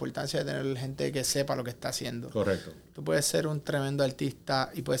también la importancia de tener gente que sepa lo que está haciendo. Correcto. Tú puedes ser un tremendo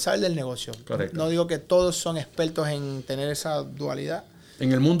artista y puedes saber del negocio. Correcto. No digo que todos son expertos en tener esa dualidad.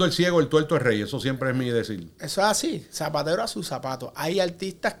 En el mundo el ciego, el tuerto es rey. Eso siempre es mi decir. Eso es así. Zapatero a sus zapatos. Hay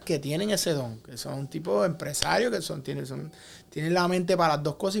artistas que tienen ese don, que son un tipo de empresarios que tienen la mente para las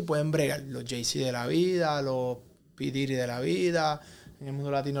dos cosas y pueden bregar. Los Jay-Z de la vida, los P. Diddy de la vida, en el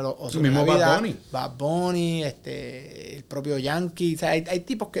mundo latino los Osos de la vida. Bad Bunny, el propio Yankee. O sea, hay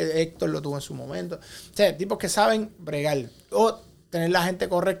tipos que Héctor lo tuvo en su momento. O sea, tipos que saben bregar o tener la gente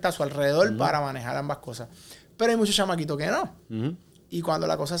correcta a su alrededor para manejar ambas cosas. Pero hay muchos chamaquitos que no. Y cuando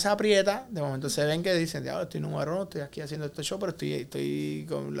la cosa se aprieta, de momento se ven que dicen, diablo, estoy número uno, estoy aquí haciendo este show, pero estoy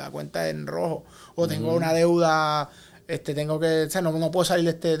con la cuenta en rojo. O tengo una deuda, tengo que, o sea, no puedo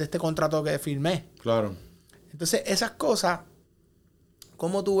salir de este contrato que firmé. Claro. Entonces, esas cosas,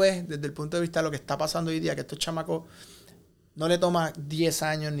 ¿cómo tú ves desde el punto de vista de lo que está pasando hoy día? Que estos chamacos no le toma 10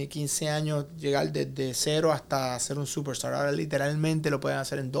 años ni 15 años llegar desde cero hasta ser un superstar. Ahora literalmente lo pueden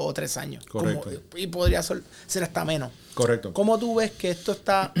hacer en 2 o 3 años. Correcto. Y podría ser hasta menos. Correcto. ¿Cómo tú ves que esto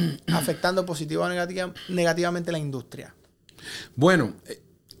está afectando positiva o negativamente la industria? Bueno,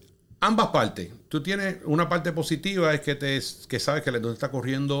 ambas partes. Tú tienes una parte positiva, es que sabes que la industria está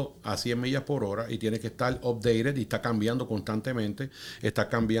corriendo a 100 millas por hora y tienes que estar updated y está cambiando constantemente. Está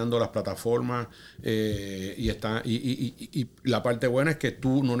cambiando las plataformas y la parte buena es que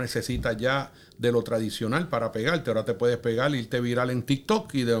tú no necesitas ya de lo tradicional para pegarte. Ahora te puedes pegar, irte viral en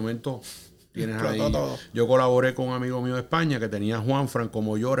TikTok y de momento tienes ahí. Todo. Yo colaboré con un amigo mío de España que tenía Juanfran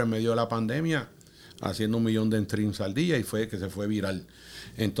como yo en medio de la pandemia, haciendo 1 millón de streams al día y fue que se fue viral.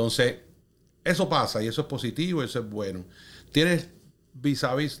 Entonces, eso pasa y eso es positivo, eso es bueno. Tienes vis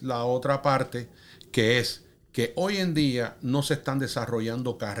a vis la otra parte, que es que hoy en día no se están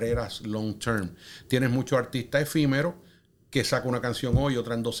desarrollando carreras long term. Tienes muchos artistas efímeros que saca una canción hoy,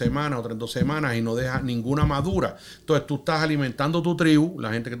 otra en 2 semanas, otra en 2 semanas y no deja ninguna madura. Entonces tú estás alimentando tu tribu,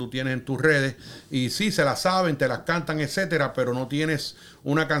 la gente que tú tienes en tus redes, y sí, se la saben, te las cantan, etcétera, pero no tienes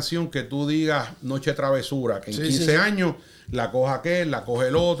una canción que tú digas Noche Travesura, que en 15 años la coja aquel, la coge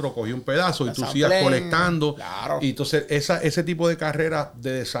el otro, coge un pedazo y tú sigas colectando. Claro. Y entonces ese tipo de carrera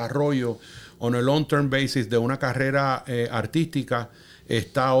de desarrollo on a long term basis de una carrera artística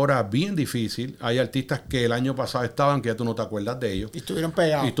está ahora bien difícil. Hay artistas que el año pasado estaban, que ya tú no te acuerdas de ellos. Y estuvieron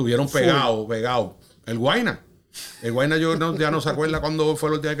pegados. Y estuvieron pegados. El Guayna ya no se acuerda cuándo fue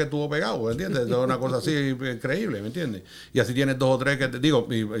la última vez que estuvo pegado, ¿me entiendes? Es una cosa así increíble, ¿me entiendes? Y así tienes 2 o 3 que te digo,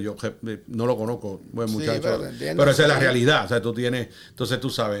 y yo no lo conozco, buen muchacho, pero esa es la realidad. O sea, tú tienes, entonces tú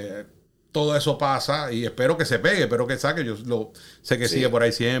sabes, todo eso pasa y espero que se pegue, espero que saque. Yo sé que sigue por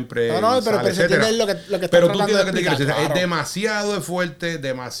ahí siempre. Pero se entiende lo que está pero tratando tú tienes que te explicar, decir, claro. es demasiado de fuerte,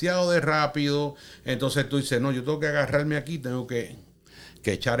 demasiado de rápido. Entonces tú dices, no, yo tengo que agarrarme aquí, tengo que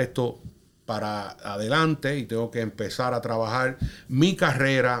echar esto para adelante y tengo que empezar a trabajar mi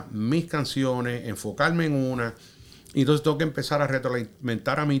carrera, mis canciones, enfocarme en una. Y entonces tengo que empezar a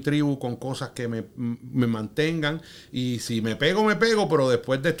retroalimentar a mi tribu con cosas que me mantengan. Y si me pego, pero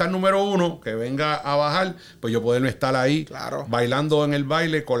después de estar número 1, que venga a bajar, pues yo poder estar ahí bailando en el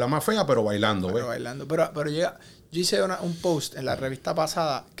baile con la más fea, pero bailando. Pero llega, yo hice un post en la revista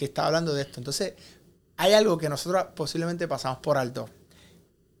pasada que estaba hablando de esto. Entonces, hay algo que nosotros posiblemente pasamos por alto.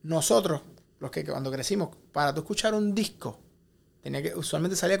 Nosotros, los que cuando crecimos, para tú escuchar un disco,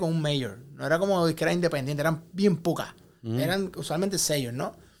 usualmente salía con un mayor. No era como que era independiente, eran bien pocas. Eran usualmente sellos,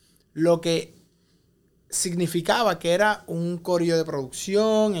 ¿no? Lo que significaba que era un corillo de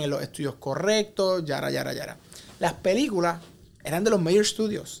producción, en los estudios correctos, yara. Las películas eran de los major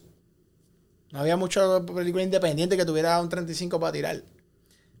studios. No había mucha película independiente que tuviera un 35 para tirar.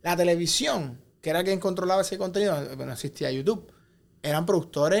 La televisión, que era quien controlaba ese contenido, no existía YouTube. Eran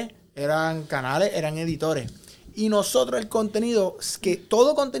productores, eran canales, eran editores. Y nosotros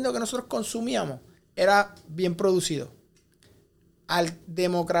todo contenido que nosotros consumíamos era bien producido. Al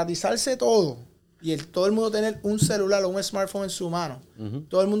democratizarse todo y todo el mundo tener un celular o un smartphone en su mano,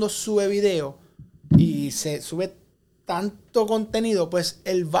 todo el mundo sube video y se sube tanto contenido, pues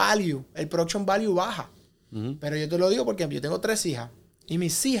el production value baja. Pero yo te lo digo porque yo tengo 3 hijas. Y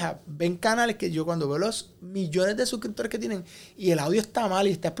mis hijas ven canales que yo cuando veo los millones de suscriptores que tienen y el audio está mal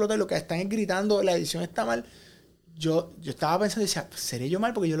y está explotando, lo que están es gritando, la edición está mal. Yo estaba pensando y decía, ¿seré yo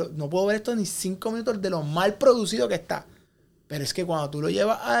mal? Porque yo no puedo ver esto ni 5 minutos de lo mal producido que está. Pero es que cuando tú lo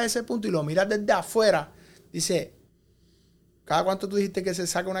llevas a ese punto y lo miras desde afuera, dice, ¿cada cuánto tú dijiste que se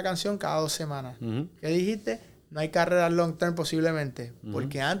saca una canción? Cada 2 semanas. ¿Qué dijiste? No hay carrera long term posiblemente.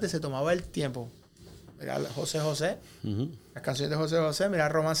 Porque antes se tomaba el tiempo. Mira José, las canciones de José, mira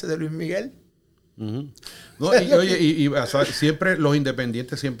Romance de Luis Miguel. No, oye, o sea, siempre los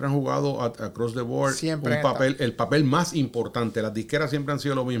independientes siempre han jugado across the board el papel más importante. Las disqueras siempre han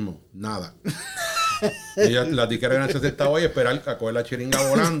sido lo mismo, nada. Las disqueras han estado ahí a esperar a coger la chiringa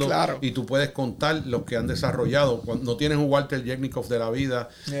volando. Y tú puedes contar los que han desarrollado. No tienes un Walter Yeknikov de la vida,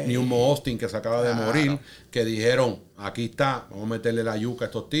 ni un Mo Austin que se acaba de morir, que dijeron, aquí está, vamos a meterle la yuca a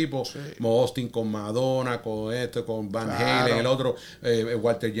estos tipos. Mo Austin con Madonna, con esto, con Van Halen, el otro,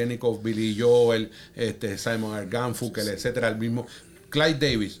 Walter Yeknikov, Billy Joel, Simon & Garfunkel, etcétera, el mismo Clive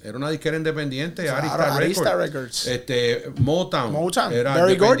Davis era una disquera independiente, Arista Records. Motown era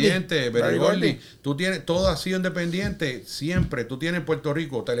Berry independiente, Berry Gordy. Tú tienes, todo ha sido independiente siempre. Tú tienes en Puerto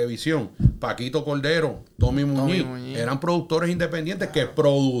Rico televisión, Paquito Cordero, Tommy Muñiz, eran productores independientes que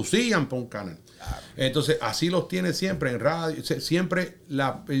producían para un canal. Entonces, así los tiene siempre en radio. Siempre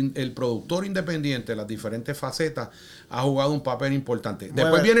el productor independiente, las diferentes facetas, ha jugado un papel importante.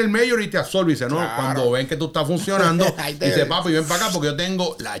 Después viene el mayor y te absorbe y dice, no, cuando ven que tú estás funcionando, dice, papi, ven para acá porque yo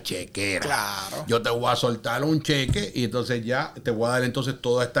tengo la chequera. Claro. Yo te voy a soltar un cheque y entonces ya te voy a dar entonces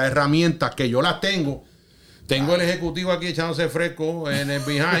todas estas herramientas que yo las tengo. Tengo el ejecutivo aquí echándose fresco en el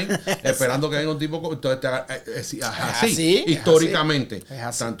behind, esperando que venga un tipo. Entonces, así, históricamente,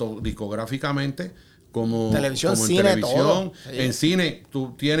 tanto discográficamente como televisión, como en cine, televisión. todo. En cine,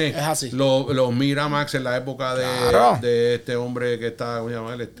 tú tienes los Miramax en la época de este hombre que está, ¿cómo se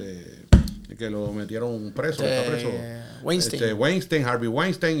llama él? Que lo metieron preso, está preso. Weinstein, Harvey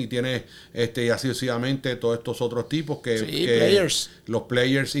Weinstein, y tiene y así sucesivamente todos estos otros tipos que players. Los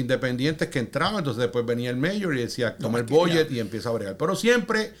players independientes que entraban, entonces después venía el mayor y decía, toma el budget y empieza a bregar. Pero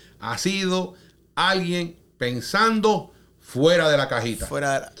siempre ha sido alguien pensando fuera de la cajita.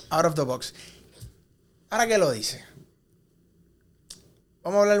 Out of the box. Ahora que lo dice,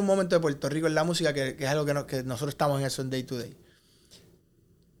 vamos a hablar un momento de Puerto Rico en la música, que es algo que nosotros estamos en eso en Day to Day.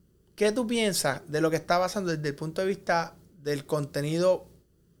 ¿Qué tú piensas de lo que está pasando desde el punto de vista del contenido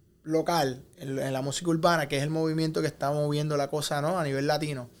local en la música urbana, que es el movimiento que está moviendo la cosa, ¿no? A nivel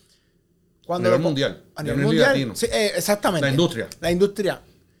latino? A nivel mundial. A nivel mundial. Latino. Sí, exactamente. La industria.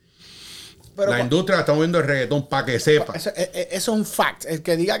 Pero la industria está moviendo el reggaetón para que sepa. Eso es un fact. El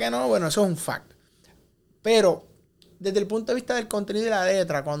que diga que no, bueno, eso es un fact. Pero desde el punto de vista del contenido y la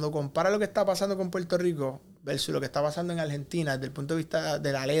letra, cuando compara lo que está pasando con Puerto Rico versus lo que está pasando en Argentina, desde el punto de vista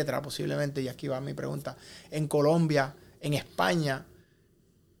de la letra posiblemente, y aquí va mi pregunta, en Colombia, en España,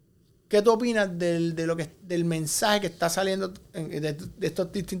 ¿qué tú opinas del mensaje que está saliendo de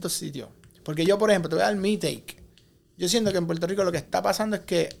estos distintos sitios? Porque yo, por ejemplo, te voy a dar mi take. Yo siento que en Puerto Rico lo que está pasando es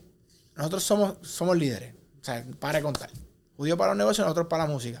que nosotros somos líderes. O sea, para de contar. Judío para los negocios, nosotros para la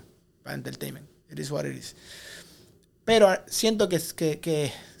música, para entertainment. It is what it is. Pero siento que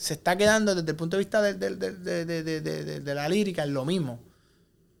se está quedando desde el punto de vista de la lírica en lo mismo.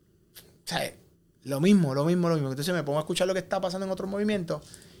 O sea, lo mismo. Entonces me pongo a escuchar lo que está pasando en otros movimientos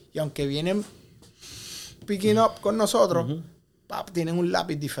y aunque vienen picking up con nosotros, tienen un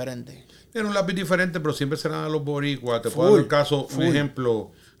lápiz diferente. Tienen un lápiz diferente, pero siempre serán los boricuas. Te puedo dar el caso, un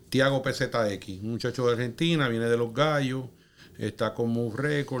ejemplo, Tiago PZX, un muchacho de Argentina, viene de Los Gallos, está con Move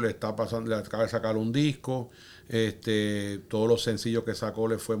Record, le acaba de sacar un disco. Todos los sencillos que sacó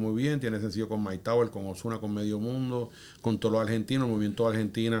le fue muy bien. Tiene sencillo con My Tower, con Ozuna, con Medio Mundo, con todos los argentinos. El movimiento de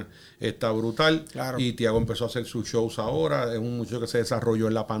Argentina está brutal. Claro. Y Tiago empezó a hacer sus shows ahora. Es un muchacho que se desarrolló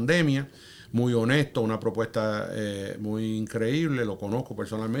en la pandemia. Muy honesto, una propuesta muy increíble. Lo conozco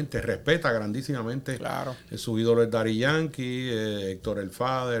personalmente. Respeta grandísimamente. Claro. Sus ídolos es Daddy Yankee, Héctor el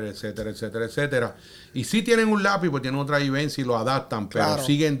Father, etcétera, etcétera, etcétera. Y sí tienen un lápiz, porque tienen otra vivencia y lo adaptan, pero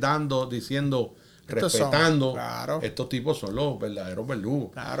siguen diciendo... respetando, estos tipos son los verdaderos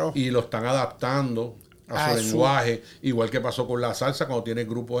verdugos. Claro. Y lo están adaptando a su lenguaje, igual que pasó con la salsa, cuando tiene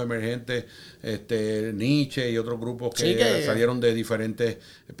grupos emergentes, Nietzsche y otros grupos que salieron de diferentes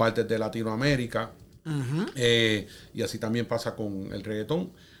partes de Latinoamérica. Y así también pasa con el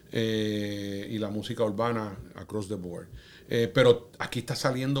reggaetón y la música urbana across the board. Pero aquí está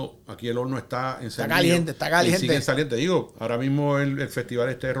saliendo, aquí el horno está encendido. Está caliente. Y siguen saliendo. Digo, ahora mismo el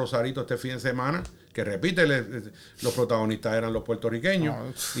festival de Rosarito este fin de semana, que repite, los protagonistas eran los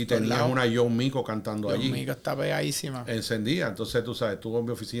puertorriqueños, y tenías una John Mico cantando allí. John Mico está pegadísima. Encendida. Entonces, tú sabes, estuvo en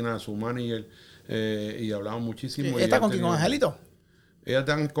mi oficina su manager y hablaban muchísimo. ¿Está con Angelito? Ella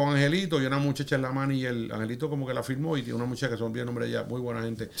está con Angelito y una muchacha en la manager. Angelito como que la firmó y tiene una muchacha que se me olvidó el nombre de ella, muy buena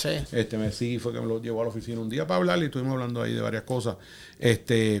gente. Sí. Fue que me lo llevó a la oficina un día para hablar y estuvimos hablando ahí de varias cosas.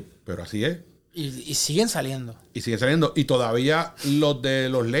 Pero así es. Y siguen saliendo. Y todavía los de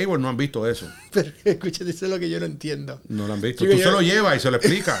los labels no han visto eso. Pero escúchate, eso es lo que yo no entiendo. No lo han visto. Tú se lo llevas y se lo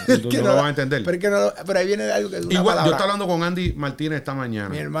explicas. Tú no lo vas a entender. Pero ahí viene algo que es una igual, palabra. yo estaba hablando con Andy Martínez esta mañana.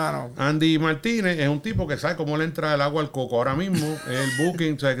 Mi hermano. Andy Martínez es un tipo que sabe cómo le entra el agua al coco. Ahora mismo, el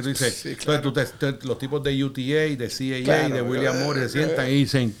booking, ¿sabes qué tú dices? Sí, claro. Entonces, los tipos de UTA, de CAA, de William Morris se sientan y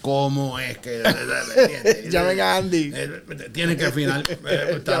dicen, ¿cómo es que...? Llamen a Andy. Tienen que al final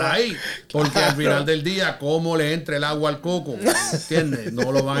estar ahí. Porque al final del día, ¿cómo le entra el agua al coco? ¿Entiendes?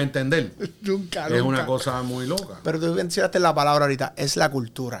 No lo van a entender. Nunca. Es una cosa muy loca. Pero tú mencionaste la palabra ahorita, es la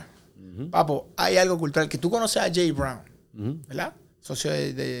cultura. Papo, hay algo cultural. Que tú conoces a Jay Brown, ¿verdad? Socio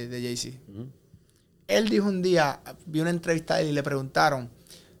de Jay-Z. Él dijo un día, vi una entrevista de él y le preguntaron,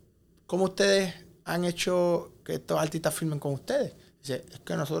 ¿cómo ustedes han hecho que estos artistas firmen con ustedes? Dice, es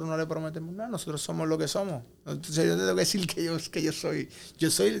que nosotros no le prometemos nada, nosotros somos lo que somos. Entonces yo tengo que decir que yo soy,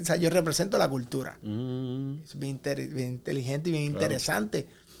 o sea, yo represento la cultura. Es bien inteligente y bien interesante.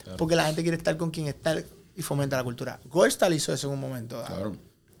 Claro. Porque la gente quiere estar con quien está y fomenta la cultura. Goldstall hizo eso en un momento dado. Claro.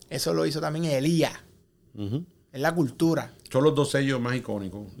 Eso lo hizo también Elías. Es la cultura. Son los dos sellos más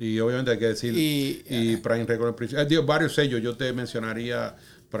icónicos. Y obviamente hay que decir, y Prime Record. Varios sellos, yo te mencionaría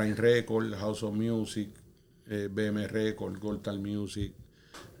Prime Record, House of Music, BM Record, Goldstall Music,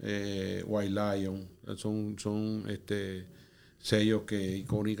 White Lion. Son sellos que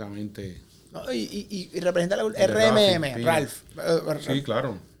icónicamente... No, y representa la cultura. RMM, Ralph. Sí,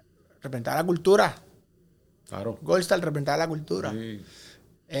 claro. Representa la cultura. Claro. Goldstall representa la cultura. Sí.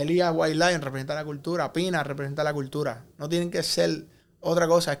 Elías White Lion representa la cultura. Pina representa la cultura. No tienen que ser otra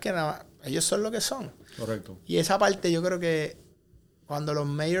cosa. Es que nada, ellos son lo que son. Correcto. Y esa parte yo creo que cuando los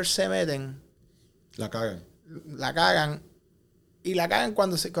mayors se meten... La cagan. Y la cagan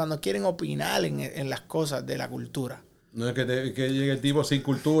cuando quieren opinar en las cosas de la cultura. No es que llegue el tipo sin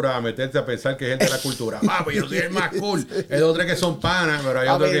cultura a meterse a pensar que es el de la cultura. Pues yo soy el más cool. Es otro que son panas, pero hay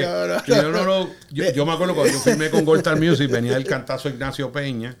otro que... Yo me acuerdo cuando yo firmé con Goldstall Music, venía el cantazo Ignacio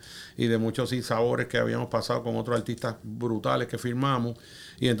Peña y de muchos sinsabores que habíamos pasado con otros artistas brutales que firmamos.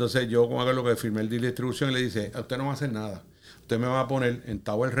 Y entonces yo me acuerdo que firmé el deal de distribución y le dice, usted no va a hacer nada. Usted me va a poner en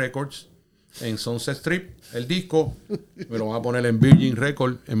Tower Records, en Sunset Strip, el disco, me lo van a poner en Virgin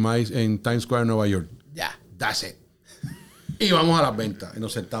Records, en Times Square, Nueva York. Ya. That's it. Y vamos a las ventas. Y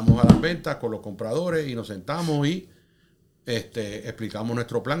nos sentamos a las ventas con los compradores y nos sentamos y explicamos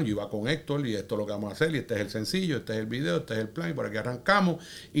nuestro plan. Yo iba con Héctor y esto es lo que vamos a hacer. Y este es el sencillo, este es el video, este es el plan. Y por aquí arrancamos.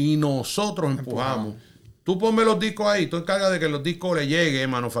 Y nosotros empujamos. Tú ponme los discos ahí. Tú encargas de que los discos le lleguen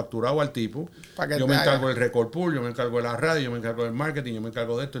manufacturados al tipo. Yo me encargo del record pool, yo me encargo de la radio, yo me encargo del marketing, yo me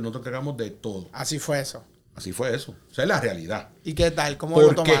encargo de esto. Y nosotros encargamos de todo. Así fue eso. Así fue eso. Esa es la realidad. ¿Y qué tal? ¿Cómo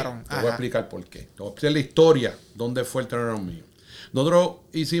lo tomaron? Te voy a explicar por qué. Te voy a explicar la historia. ¿Dónde fue el turnaround mío? Nosotros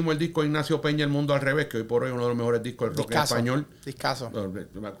hicimos el disco Ignacio Peña, El Mundo al Revés, que hoy por hoy es uno de los mejores discos del rock en español. Discaso.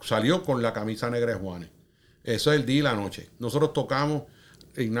 Salió con la camisa negra de Juanes. Eso es el día y la noche. Nosotros tocamos,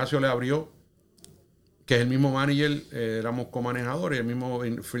 Ignacio le abrió, que es el mismo manager, éramos comanejadores, el mismo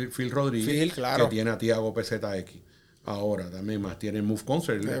Phil Rodríguez, claro, que tiene a Tiago PZX. Ahora también más tiene Move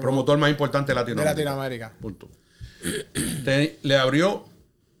Concert, el promotor más importante de Latinoamérica. Punto. Le abrió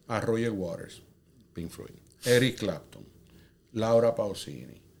a Roger Waters, Pink Floyd, Eric Clapton, Laura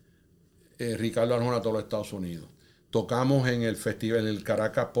Pausini, Ricardo Arjona, todos los Estados Unidos. Tocamos en el festival, en el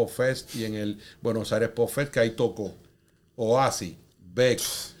Caracas Pop Fest y en el Buenos Aires Pop Fest, que ahí tocó Oasis, Beck,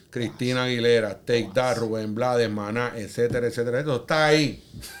 Cristina Aguilera, Take That, Rubén Blades, Maná, etcétera, etcétera. Esto está ahí.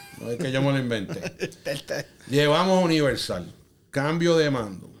 No es que yo me lo inventé. Llevamos Universal, cambio de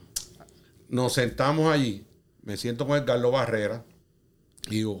mando. Nos sentamos allí. Me siento con Edgardo Barrera.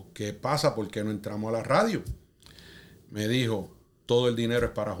 Digo, ¿qué pasa? ¿Por qué no entramos a la radio? Me dijo, todo el dinero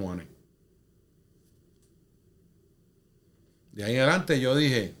es para Juanes. De ahí en adelante yo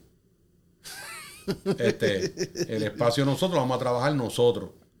dije, el espacio nosotros, vamos a trabajar nosotros.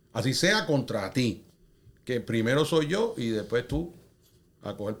 Así sea contra ti. Que primero soy yo y después tú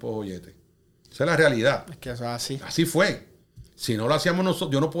a coger pojollete. Esa es la realidad. Es que eso es así. Así fue. Si no lo hacíamos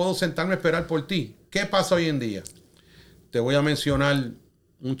nosotros, yo no puedo sentarme a esperar por ti. ¿Qué pasa hoy en día? Te voy a mencionar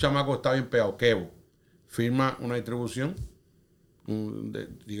un chamaco que está bien pegado, Kevo. Firma una distribución.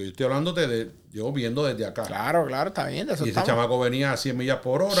 Yo estoy hablándote de yo viendo desde acá. Claro, está bien. De eso y ese chamaco venía a 100 millas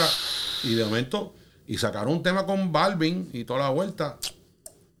por hora y de momento, y sacaron un tema con Balvin y toda la vuelta.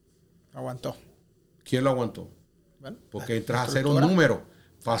 Aguantó. ¿Quién lo aguantó? Bueno, porque entras a hacer un número.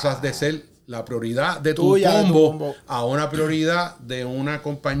 Pasas de ser la prioridad de tu combo a una prioridad de una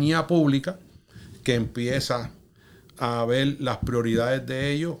compañía pública que empieza a ver las prioridades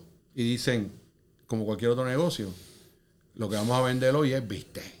de ellos y dicen, como cualquier otro negocio, lo que vamos a vender hoy es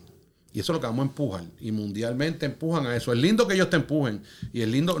viste. Y eso es lo que vamos a empujar. Y mundialmente empujan a eso. Es lindo que ellos te empujen. Y es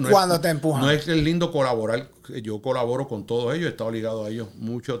lindo. Cuando te empujan. No es lindo colaborar. Yo colaboro con todos ellos. He estado ligado a ellos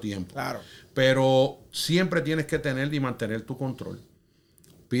mucho tiempo. Claro. Pero siempre tienes que tener y mantener tu control.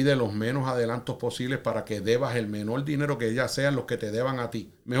 Pide los menos adelantos posibles para que debas el menor dinero que ya sean los que te deban a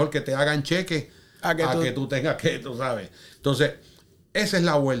ti. Mejor que te hagan cheques a que tú tengas que, tú sabes. Entonces, esa es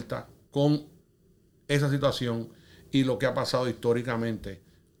la vuelta con esa situación y lo que ha pasado históricamente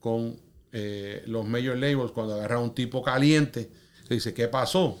con los major labels cuando agarras a un tipo caliente. Se dice, ¿qué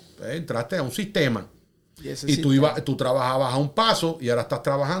pasó? Entraste a un sistema. Y tú trabajabas a un paso y ahora estás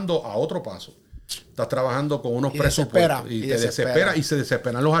trabajando a otro paso. Estás trabajando con unos presupuestos y te desespera y se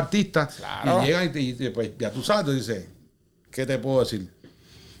desesperan los artistas. Claro. Y llegan y pues ya tú sabes, tú dices, ¿qué te puedo decir?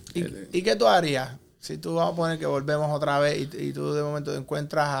 ¿Y qué tú harías Si tú vamos a poner que volvemos otra vez y tú de momento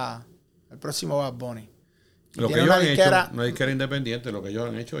encuentras al próximo Bad Bunny. Lo que ellos han hecho, no hay que ser independiente, lo que ellos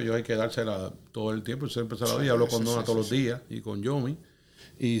han hecho, ellos hay que dársela todo el tiempo. Yo siempre se la doy, hablo con Nona todos los días y con Yomi.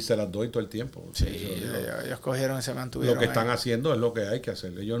 Y se las doy todo el tiempo. Sí, ellos cogieron y se mantuvieron. Lo que están haciendo es lo que hay que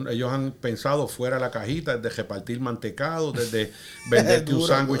hacer. Ellos han pensado fuera de la cajita, desde repartir mantecado, desde venderte un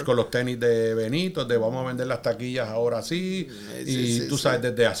sándwich con los tenis de Benito, de vamos a vender las taquillas ahora sí. Y tú sabes,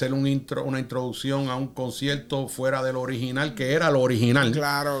 desde hacer una introducción a un concierto fuera de lo original, que era lo original.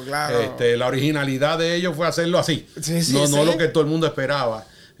 Claro. La originalidad de ellos fue hacerlo así. No lo que todo el mundo esperaba.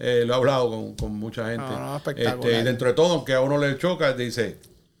 Lo he hablado con mucha gente. No, espectacular. Y dentro de todo, aunque a uno le choca,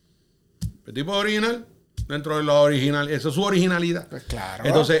 dice... El tipo original, dentro de la original, eso es su originalidad. Pues claro.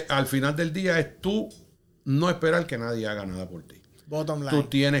 Entonces, al final del día es tú no esperar que nadie haga nada por ti. Bottom line.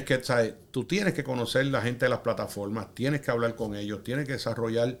 Tú tienes que conocer la gente de las plataformas, tienes que hablar con ellos, tienes que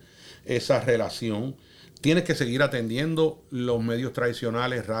desarrollar esa relación, tienes que seguir atendiendo los medios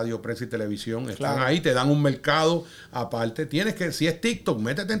tradicionales, radio, prensa y televisión. Están ahí, te dan un mercado aparte. Tienes que, si es TikTok,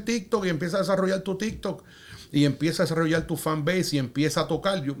 métete en TikTok y empieza a desarrollar tu TikTok. Y empieza a desarrollar tu fanbase y empieza a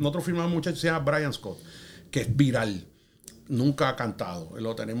tocar. Nosotros firmamos un muchacho que se llama Brian Scott, que es viral. Nunca ha cantado.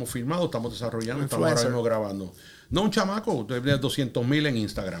 Lo tenemos firmado, estamos desarrollando, estamos ahora mismo grabando. No, un chamaco, de 200,000 en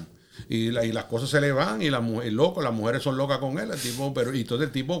Instagram. Y las cosas se le van y las mujeres son locas con él. Y todo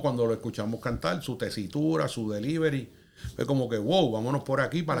el tipo, cuando lo escuchamos cantar, su tesitura, su delivery, es como que, wow, vámonos por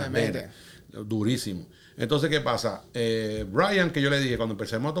aquí para las nenas. Durísimo. Entonces, ¿qué pasa? Brian, que yo le dije, cuando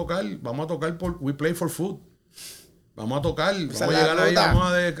empecemos a tocar, vamos a tocar por We Play for Food. Vamos a tocar, vamos a llegar ahí, vamos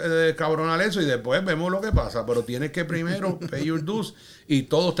a descabronar eso y después vemos lo que pasa. Pero tienes que primero pay your dues y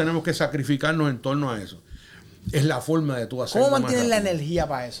todos tenemos que sacrificarnos en torno a eso. Es la forma de tú hacerlo. ¿Cómo mantienes la energía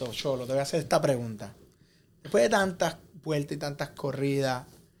para eso, Cholo? Te voy a hacer esta pregunta. Después de tantas vueltas y tantas corridas...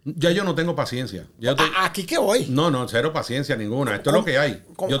 Ya yo no tengo paciencia. ¿Aquí qué voy? No, cero paciencia ninguna. Esto es lo que hay.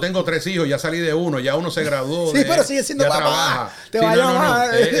 Yo tengo 3 hijos, ya salí de uno, ya uno se graduó. Sí, pero sigue siendo papá. Trabaja. Te va a llamar.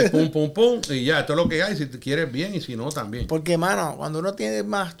 Pum, y ya, esto es lo que hay. Si te quieres bien y si no, también. Porque, mano, cuando uno tiene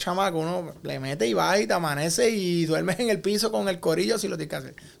más chamaco, uno le mete y va y te amanece y duermes en el piso con el corillo si lo tienes que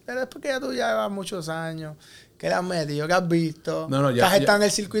hacer. Pero después que ya tú llevas muchos años, que le has metido, que has visto, que has estado en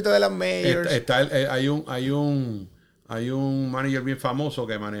el circuito de las majors. Hay un manager bien famoso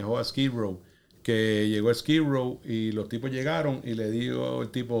que manejó a Skid Row, que llegó a Skid Row y los tipos llegaron y le digo el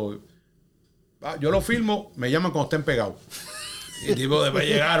tipo, yo lo filmo, me llaman cuando estén pegados. Y el tipo después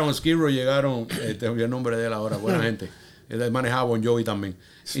llegaron, Skid Row llegaron, te olvidé el nombre de él ahora, buena gente. Él manejaba Bon Jovi también.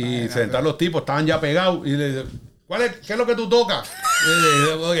 Y se sentaron los tipos, estaban ya pegados y le dije, ¿qué es lo que tú tocas?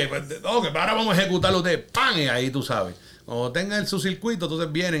 Ok, ahora vamos a ejecutarlo ustedes. ¡Pam! Y ahí tú sabes. Cuando tengan su circuito, entonces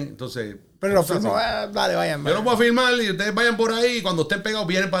vienen, entonces... Pero los filmos, dale, vayan. Yo lo puedo filmar y ustedes vayan por ahí y cuando estén pegados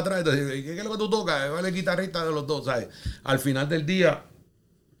vienen para atrás. Entonces, ¿qué es lo que tú tocas? ¿Cuál es el guitarrista de los dos? ¿Sabes? Al final del día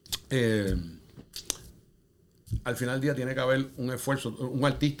tiene que haber un esfuerzo. Un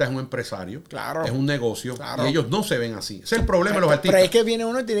artista es un empresario. Claro. Es un negocio. Claro. Y ellos no se ven así. Ese es el problema de los artistas. Pero es que viene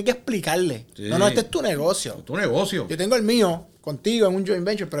uno y tiene que explicarle. Sí. No, este es tu negocio. Es tu negocio. Yo tengo el mío contigo en un joint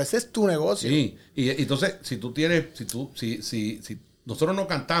venture, pero ese es tu negocio. Sí. Y entonces, si nosotros no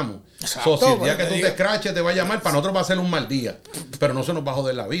cantamos. Exacto, si el día que tú te escraches te va a llamar, para nosotros va a ser un mal día. Pero no se nos va a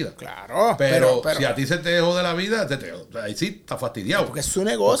joder la vida. Claro. Pero si a ti se te jode la vida, ahí sí está fastidiado. Porque es su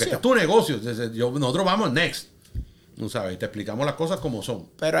negocio. Porque es tu negocio. Nosotros vamos next. ¿No sabes? Te explicamos las cosas como son.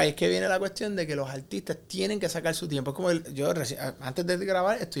 Pero ahí es que viene la cuestión de que los artistas tienen que sacar su tiempo. Es como yo antes de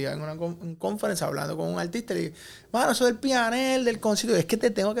grabar estoy en una conferencia hablando con un artista y le digo, mano, soy el pianel del concierto. Es que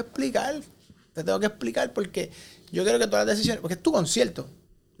te tengo que explicar. Porque yo quiero que todas las decisiones, porque es tu concierto,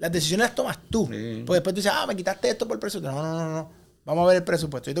 las decisiones las tomas tú. Sí. Porque después tú dices, me quitaste esto por el presupuesto. No. Vamos a ver el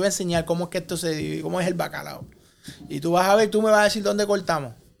presupuesto. Yo te voy a enseñar cómo es que esto se divide, cómo es el bacalao. Y tú vas a ver, tú me vas a decir dónde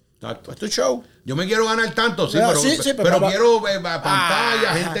cortamos. Exacto. Pues tu show. Yo me quiero ganar tanto, pero quiero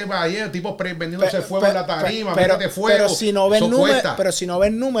pantalla, gente vaya, tipos vendiéndose fuego en la tarima, métete fuego. Pero si no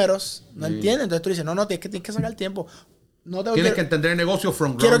ven números, no entienden. Entonces tú dices, no, tienes que sacar tiempo. Tienes que entender el negocio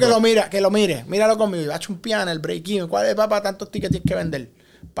from ground. Quiero que lo mire. Míralo conmigo. Ha hecho un piano, el break-even. ¿Cuál es, papá? Tantos tickets tienes que vender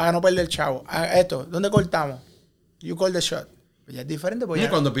para no perder el chavo. Esto, ¿dónde cortamos? You call the shot. Pues ya es diferente. Pues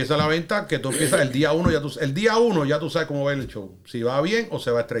cuando empieza la venta, que tú empiezas el día 1, ya tú sabes cómo va el show. Si va bien o se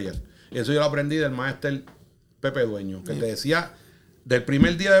va a estrellar. Y eso yo lo aprendí del maestro Pepe Dueño, que te decía, del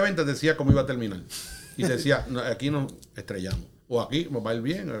primer día de venta, te decía cómo iba a terminar. Y te decía, aquí nos estrellamos. o aquí va a ir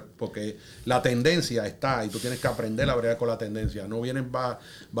bien, porque la tendencia está y tú tienes que aprender a bregar con la tendencia. No vienen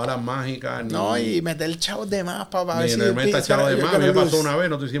balas mágicas. No, y meter chavos de más para ver si... Ni chavos de más. Me pasó una vez,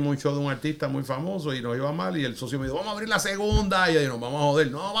 nosotros hicimos un show de un artista muy famoso y nos iba mal y el socio me dijo, vamos a abrir la segunda. Y yo digo, vamos a joder.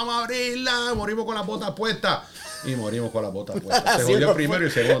 No, vamos a abrirla. Morimos con las botas puestas. Y morimos con las botas puestas. Se jodió el primero y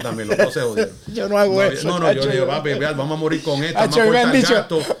el segundo también. Los dos se jodieron. Yo no hago eso. No, yo digo, papi, vamos a morir con esto. Vamos a cortar el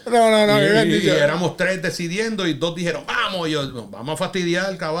gasto. Y éramos 3 decidiendo y 2 dijeron, vamos. Y yo, vamos a fastidiar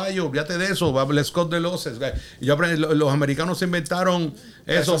al caballo. Olvídate de eso. Let's cut the losses. Y yo aprendí, los americanos se inventaron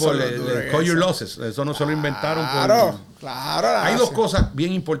eso por cut your losses. Eso no se lo inventaron. Claro. Hay 2 cosas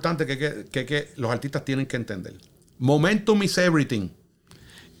bien importantes que los artistas tienen que entender. Momentum is everything.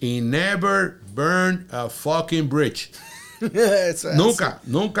 Y never burn a fucking bridge.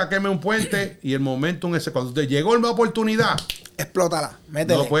 Nunca queme un puente y el momentum ese. Cuando te llegó la oportunidad, explótala,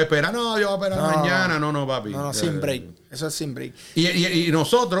 métele. No puedes esperar, yo voy a esperar mañana. No, papi. No, sin break. Eso es sin break. Y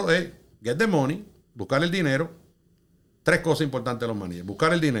nosotros, get the money, buscar el dinero. 3 cosas importantes de los managers.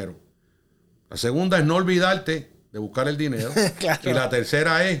 Buscar el dinero. La segunda es no olvidarte de buscar el dinero. Claro. Y la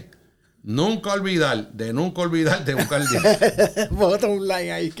tercera es nunca olvidar de buscar el dinero. Bottom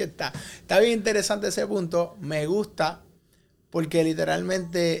line ahí que está. Está bien interesante ese punto. Me gusta porque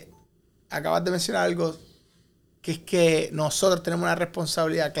literalmente acabas de mencionar algo que es que nosotros tenemos una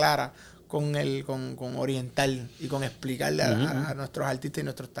responsabilidad clara con orientar y con explicarle a nuestros artistas y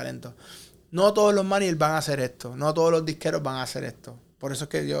nuestros talentos. No todos los managers van a hacer esto. No todos los disqueros van a hacer esto. Por eso es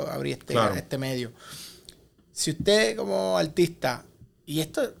que yo abrí este medio. Si usted como artista... Y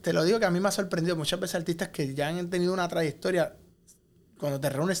esto te lo digo que a mí me ha sorprendido. Muchas veces artistas que ya han tenido una trayectoria, cuando te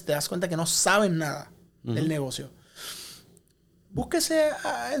reúnes te das cuenta que no saben nada del negocio. Búsquese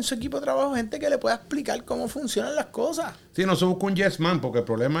en su equipo de trabajo gente que le pueda explicar cómo funcionan las cosas. Sí, no se busca un yes man, porque el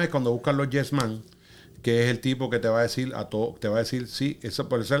problema es cuando buscan los yes man, que es el tipo que te va a decir a todo, te va a decir, sí, esa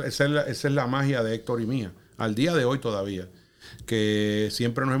es la magia de Héctor y mía, al día de hoy todavía, que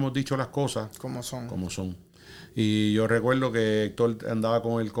siempre nos hemos dicho las cosas como son. Y yo recuerdo que Héctor andaba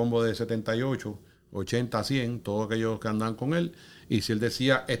con el combo de 78, 80, 100, todos aquellos que andaban con él. Y si él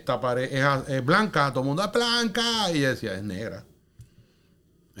decía, esta pared es blanca, todo el mundo es blanca. Y él decía, es negra.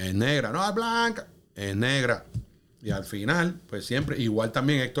 Es negra, no es blanca, es negra. Y al final, pues siempre, igual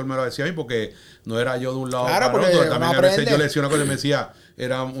también Héctor me lo decía a mí, porque no era yo de un lado para otro. También a veces yo le decía una cosa y me decía,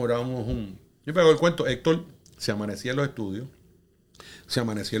 yo pego el cuento, Héctor se amanecía en los estudios, se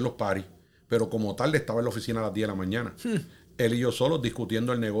amanecía en los paris. Pero como tal, estaba en la oficina a las 10 de la mañana. Él y yo solos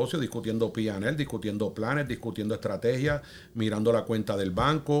discutiendo el negocio, discutiendo P&L, discutiendo planes, discutiendo estrategias, mirando la cuenta del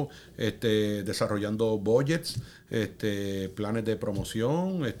banco, desarrollando budgets, planes de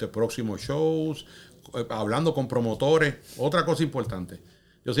promoción, próximos shows, hablando con promotores. Otra cosa importante.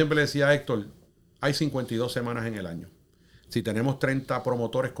 Yo siempre le decía a Héctor, hay 52 semanas en el año. Si tenemos 30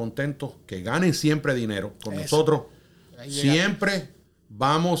 promotores contentos, que ganen siempre dinero con nosotros, siempre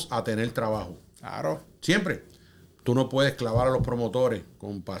vamos a tener trabajo. Claro. Siempre. Tú no puedes clavar a los promotores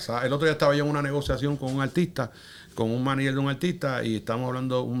con pasar. El otro día estaba yo en una negociación con un artista, con un manager de un artista, y estábamos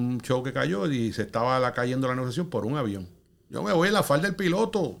hablando de un show que cayó y se estaba cayendo la negociación por un avión. Yo me voy en la falda del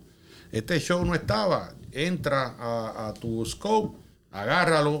piloto. Este show no estaba. Entra a tu scope,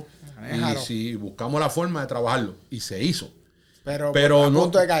 agárralo, y si buscamos la forma de trabajarlo. Y se hizo. Pero no,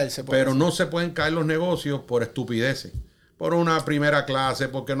 punto de caerse, pero no se pueden caer los negocios por estupideces. Por una primera clase,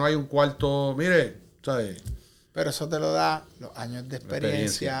 porque no hay un cuarto, mire, ¿sabes? Pero eso te lo da los años de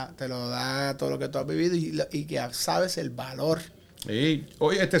experiencia, te lo da todo lo que tú has vivido y que sabes el valor. Sí.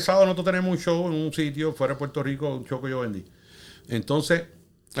 Hoy, este sábado nosotros tenemos un show en un sitio fuera de Puerto Rico, un show que yo vendí. Entonces,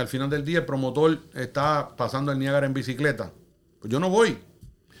 al final del día, el promotor está pasando el Niágara en bicicleta. Pues yo no voy.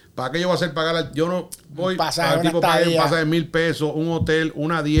 ¿Para qué yo voy a hacer pagar? Yo no voy para el tipo pagar un pasaje de $1,000, un hotel,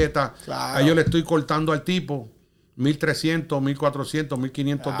 una dieta. Claro. Ahí yo le estoy cortando al tipo $1,300, $1,400,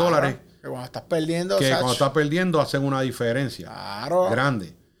 $1,500. Que cuando estás perdiendo, cuando estás perdiendo hacen una diferencia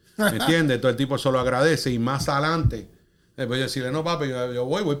grande. ¿Me entiendes? Entonces el tipo eso lo agradece y más adelante después decirle, no papi, yo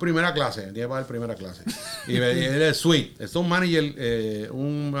voy primera clase, tiene que pagar primera clase. Y él es sweet. Es un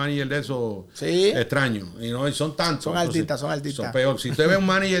manager de esos extraños. Y no son tantos. Son artistas. Son peor. Si usted ve un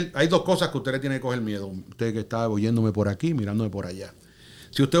manager, hay 2 cosas que usted le tiene que coger miedo. Usted que está oyéndome por aquí, mirándome por allá.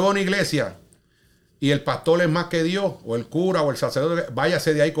 Si usted va a una iglesia y el pastor es más que Dios, o el cura, o el sacerdote,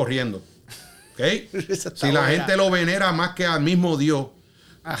 váyase de ahí corriendo. ¿Okay? Si la gente lo venera más que al mismo Dios,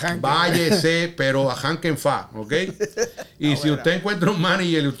 váyase, pero a Hanken fa, ¿ok? Y si usted encuentra un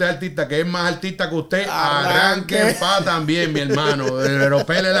manager y usted es artista que es más artista que usted, arranque fa también, mi hermano. Pero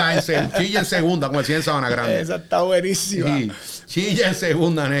pélela chilla en segunda, como decía en Sabana Grande. Esa está buenísima. Sí. Chilla en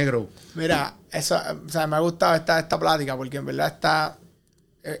segunda, negro. Mira, eso, o sea, me ha gustado esta plática porque en verdad está...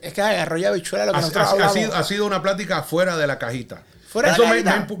 Es que arrolla habichuela lo que nosotros hablamos. Ha sido una plática fuera de la cajita. Eso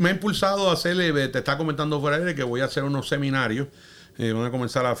me ha impulsado a hacerle, te está comentando fuera de que voy a hacer unos seminarios. Van a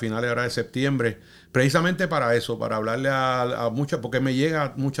comenzar a finales ahora de septiembre. Precisamente para eso, para hablarle a mucha, porque me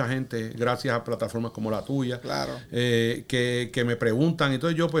llega mucha gente, gracias a plataformas como la tuya, claro. Que me preguntan.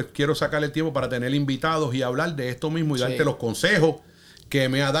 Entonces yo pues quiero sacarle tiempo para tener invitados y hablar de esto mismo y darte los consejos que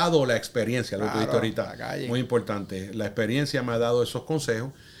me ha dado la experiencia, lo que dijiste ahorita. Muy importante. La experiencia me ha dado esos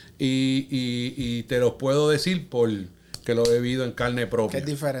consejos y te los puedo decir que lo he vivido en carne propia. Que es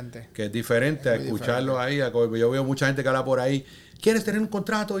diferente. Que es diferente a escucharlo ahí. Yo veo mucha gente que habla por ahí. ¿Quieres tener un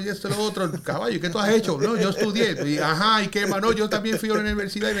contrato y esto y lo otro? Caballo, ¿qué tú has hecho? No, yo estudié. ¿Y qué más? No, yo también fui a la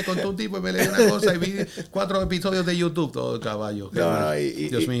universidad y me contó un tipo y me leí una cosa y vi 4 episodios de YouTube. Todo caballo.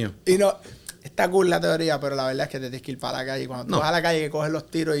 Dios mío. Y no, está cool la teoría, pero la verdad es que te tienes que ir para la calle. Cuando tú vas a la calle que coges los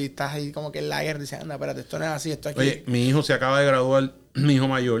tiros y estás ahí como que en la guerra, dices, anda, espérate, esto no es así, esto aquí. Oye, mi hijo se acaba de graduar, mi hijo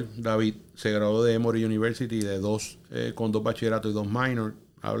mayor, David, se graduó de Emory University con 2 bachilleratos y 2 minors.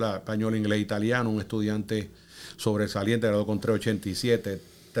 Habla español, inglés, italiano, un estudiante sobresaliente, graduó con 3.87,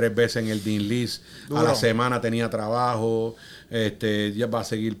 3 veces en el Dean List, a la semana tenía trabajo, ya va a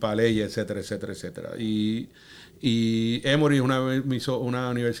seguir para ley, etcétera, etcétera, etcétera. Y Emory es una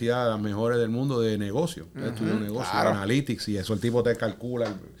universidad de las mejores del mundo de negocio. Estudió negocio, analytics y eso. El tipo te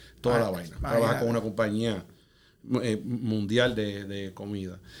calcula toda la vaina. Trabaja con una compañía mundial de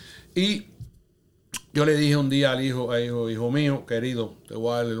comida. Y yo le dije un día al hijo mío, querido, te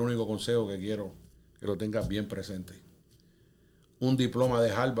voy a dar el único consejo que quiero que lo tengas bien presente. Un diploma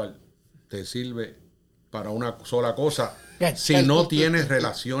de Harvard te sirve para una sola cosa si no tienes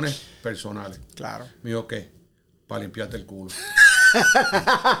relaciones personales. Claro. Me dijo, ¿qué? Para limpiarte el culo.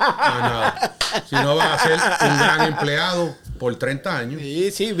 Nada. Si no vas a ser un gran empleado por 30 años.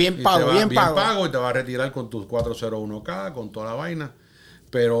 Sí, bien pago, bien pago. Y te vas a retirar con tus 401k, con toda la vaina.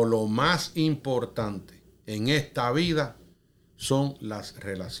 Pero lo más importante en esta vida son las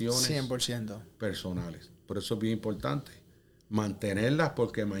relaciones 100%. personales. Por eso es bien importante mantenerlas,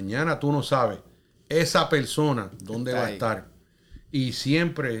 porque mañana tú no sabes esa persona dónde va a estar. Y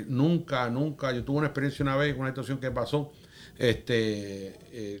siempre, nunca, yo tuve una experiencia una vez, una situación que pasó,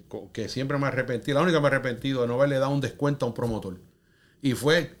 que siempre me arrepentí. La única que me he arrepentido de no haberle dado un descuento a un promotor. Y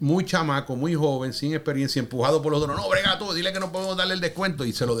fue muy chamaco, muy joven, sin experiencia, empujado por los otros. No, brega tú, dile que no podemos darle el descuento.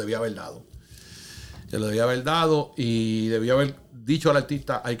 Y se lo debía haber dado. Se lo debía haber dado y debía haber dicho al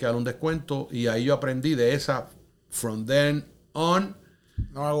artista, hay que darle un descuento. Y ahí yo aprendí de esa, from then on,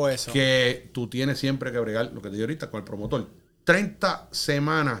 no hago eso. Que tú tienes siempre que bregar, lo que te digo ahorita, con el promotor. 30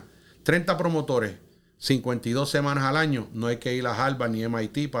 semanas, 30 promotores, 52 semanas al año. No hay que ir a Harvard ni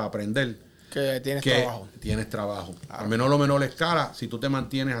MIT para aprender. Que tienes trabajo. Claro. Al menor escala, si tú te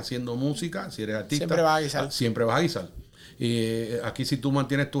mantienes haciendo música, si eres artista, siempre vas a guisar. Siempre vas a guisar. Y aquí si tú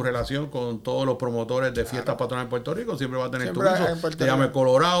mantienes tu relación con todos los promotores de fiestas patronales en Puerto Rico, siempre vas a tener tu guiso. Te llama el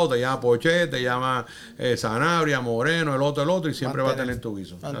Colorado, te llama Poche, te llama Sanabria, Moreno, el otro, y siempre vas a tener tu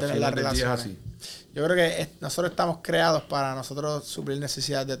guiso. Mantener la relación. Así. Yo creo que nosotros estamos creados para nosotros suplir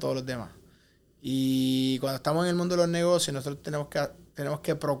necesidades de todos los demás. Y cuando estamos en el mundo de los negocios, nosotros tenemos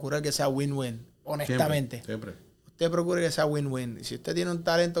que procurar que sea win-win, honestamente. Siempre. Usted procure que sea win-win. Y si usted tiene un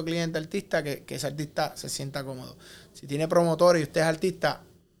talento cliente artista, que ese artista se sienta cómodo. Si tiene promotor y usted es artista,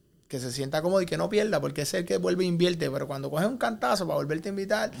 que se sienta cómodo y que no pierda, porque es el que vuelve e invierte. Pero cuando coges un cantazo para volverte a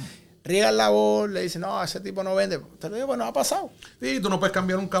invitar, riegan la voz, le dicen, no, ese tipo no vende. Te lo digo, pues no ha pasado. Sí, tú no puedes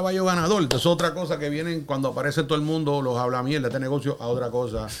cambiar un caballo ganador. Es otra cosa que vienen cuando aparece todo el mundo, los habla mierda. Este negocio a otra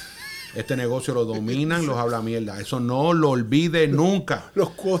cosa. Este negocio lo dominan los habla mierda. Eso no lo olvide nunca.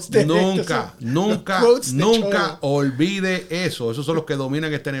 Los quotes de Nunca olvide eso. Esos son los que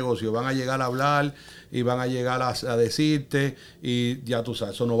dominan este negocio. Van a llegar a hablar y van a llegar a decirte y ya tú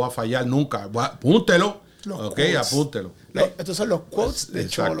sabes, eso no va a fallar nunca. Apúntelo. Apúntelo. Estos son los quotes de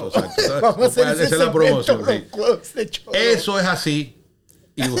Cholo. Exacto. Vamos a hacer la promoción. Sí. Eso es así.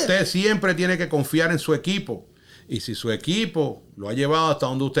 Y usted siempre tiene que confiar en su equipo. Y si su equipo lo ha llevado hasta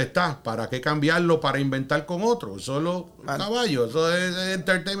donde usted está, ¿para qué cambiarlo para inventar con otro? Eso es lo caballo. Eso es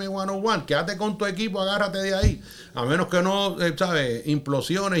Entertainment 101. Quédate con tu equipo, agárrate de ahí. A menos que no, ¿sabes?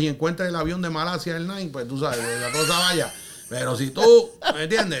 Implosiones y encuentres el avión de Malasia del 9, pues tú sabes, la cosa vaya. Pero si tú, ¿me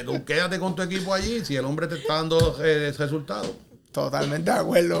entiendes? Tú quédate con tu equipo allí, si el hombre te está dando resultados. Totalmente de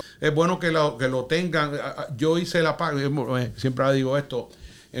acuerdo. Es bueno que lo tengan. Yo hice la paga, siempre digo esto.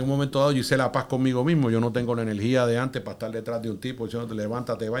 en un momento dado yo hice la paz conmigo mismo. Yo no tengo la energía de antes para estar detrás de un tipo diciendo,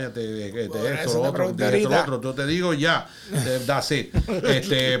 levántate, váyate, esto, lo otro. Yo te digo ya, that's it.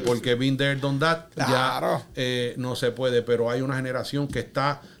 Porque been there, done that, claro. Ya no se puede. Pero hay una generación que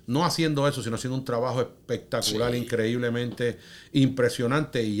está no haciendo eso, sino haciendo un trabajo espectacular, increíblemente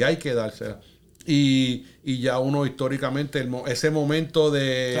impresionante, y hay que dársela. Y ya uno históricamente, ese momento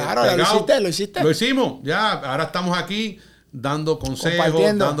de... Claro, pegado, lo hiciste. Lo hicimos, ya, ahora estamos aquí dando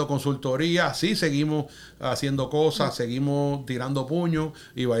consejos, dando consultoría. Sí, seguimos haciendo cosas, seguimos tirando puños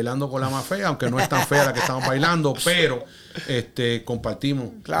y bailando con la más fea, aunque no es tan fea la que estamos bailando, pero compartimos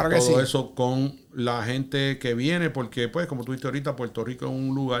todo eso con la gente que viene, porque pues como tú dijiste ahorita, Puerto Rico es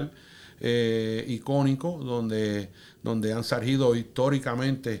un lugar icónico donde han surgido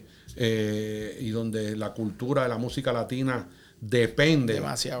históricamente y donde la cultura de la música latina depende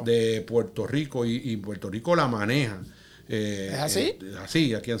demasiado de Puerto Rico, y Puerto Rico la maneja. ¿Es así?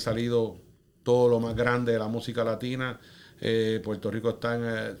 Así, aquí han salido todo lo más grande de la música latina. Puerto Rico está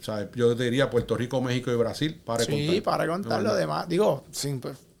en, ¿sabes? Yo diría Puerto Rico, México y Brasil. Para contar lo demás. Digo, sin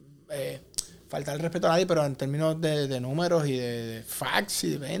faltar el respeto a nadie, pero en términos de números y de facts y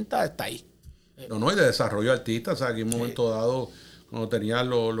de ventas, está ahí. No, y de desarrollo artista. O sea, aquí en un momento dado, cuando tenían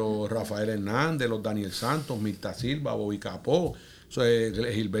los Rafael Hernández, los Daniel Santos, Mirta Silva, Bobby Capó,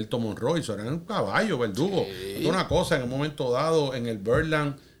 Gilberto Monroy, eso eran un caballo, verdugo. Sí. Una cosa, en un momento dado, en el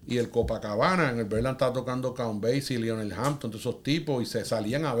Birdland y el Copacabana, en el Birdland estaba tocando Count Basie y Lionel Hampton, todos esos tipos, y se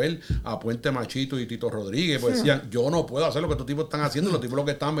salían a ver a Puente Machito y Tito Rodríguez, pues decían, yo no puedo hacer lo que estos tipos están haciendo. Los tipos lo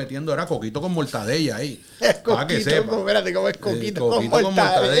que estaban metiendo era coquito con mortadella ahí. Para que sepa. Espérate, ¿cómo es coquito con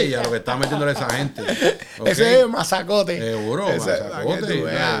mortadella? Lo que estaba metiendo esa gente. ¿Okay? Ese es masacote. Seguro, masacote.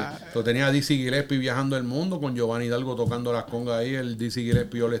 Lo tenía Dizzy Gillespie viajando el mundo con Giovanni Hidalgo tocando las congas ahí, el Dizzy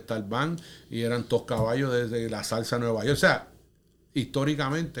Gillespie All Star Band, y eran todos caballos desde la salsa de Nueva York. O sea,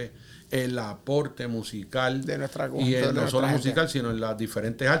 históricamente el aporte musical de nuestra cultura, y no solo musical, sino en las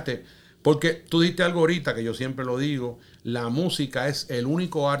diferentes artes, porque tú dijiste algo ahorita que yo siempre lo digo, la música es el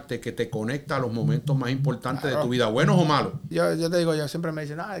único arte que te conecta a los momentos más importantes de tu vida, buenos o malos. Yo te digo, yo siempre me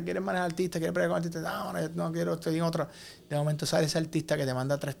dicen, ¿quieres manejar artista? ¿Quieres pelear con artista? No quiero, estoy en otra. De momento sale ese artista que te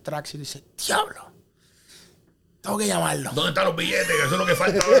manda 3 tracks y dice, ¡diablo! Tengo que llamarlo. ¿Dónde están los billetes? Que eso es lo que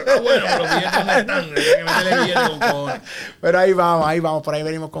falta ahora. Está bueno, pero los billetes no están. Hay que meterle billetes con cojones. Pero ahí vamos. Por ahí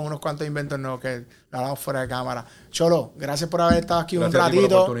venimos con unos cuantos inventos nuevos que lo hablamos fuera de cámara. Cholo, gracias por haber estado aquí un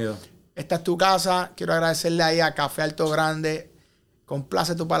ratito. Esta es tu casa. Quiero agradecerle ahí a Café Alto Grande.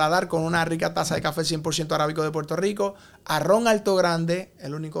 Complace tu paladar con una rica taza de café 100% arábico de Puerto Rico. A Ron Alto Grande,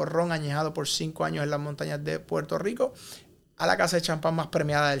 el único ron añejado por 5 años en las montañas de Puerto Rico. A la casa de champán más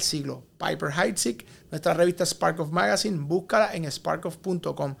premiada del siglo, Piper Heidsieck, nuestra revista Spark of Magazine, búscala en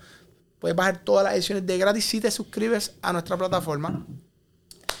sparkof.com. Puedes bajar todas las ediciones de gratis si te suscribes a nuestra plataforma.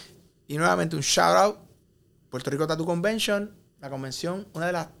 Y nuevamente un shout out, Puerto Rico Tattoo Convention, la convención, una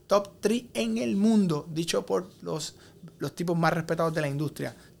de las top 3 en el mundo, dicho por los tipos más respetados de la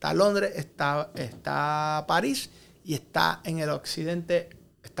industria. Está Londres, está París y está en el occidente,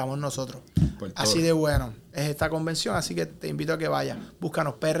 estamos nosotros. Así de bueno es esta convención, así que te invito a que vayas.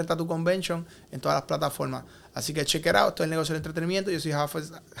 Búscanos PR Tattoo Convention en todas las plataformas. Así que check it out, esto es el negocio del entretenimiento. Yo soy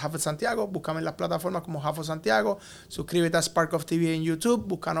Javier Santiago, búscame en las plataformas como Javier Santiago. Suscríbete a Spark of TV en YouTube,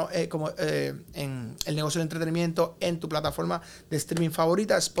 búscanos en el negocio del entretenimiento en tu plataforma de streaming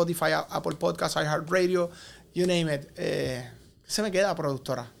favorita, Spotify, Apple Podcasts, iHeartRadio, you name it. ¿Se me queda,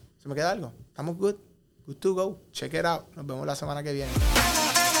 productora? ¿Se me queda algo? ¿Estamos good? Good to go. Check it out. Nos vemos la semana que viene.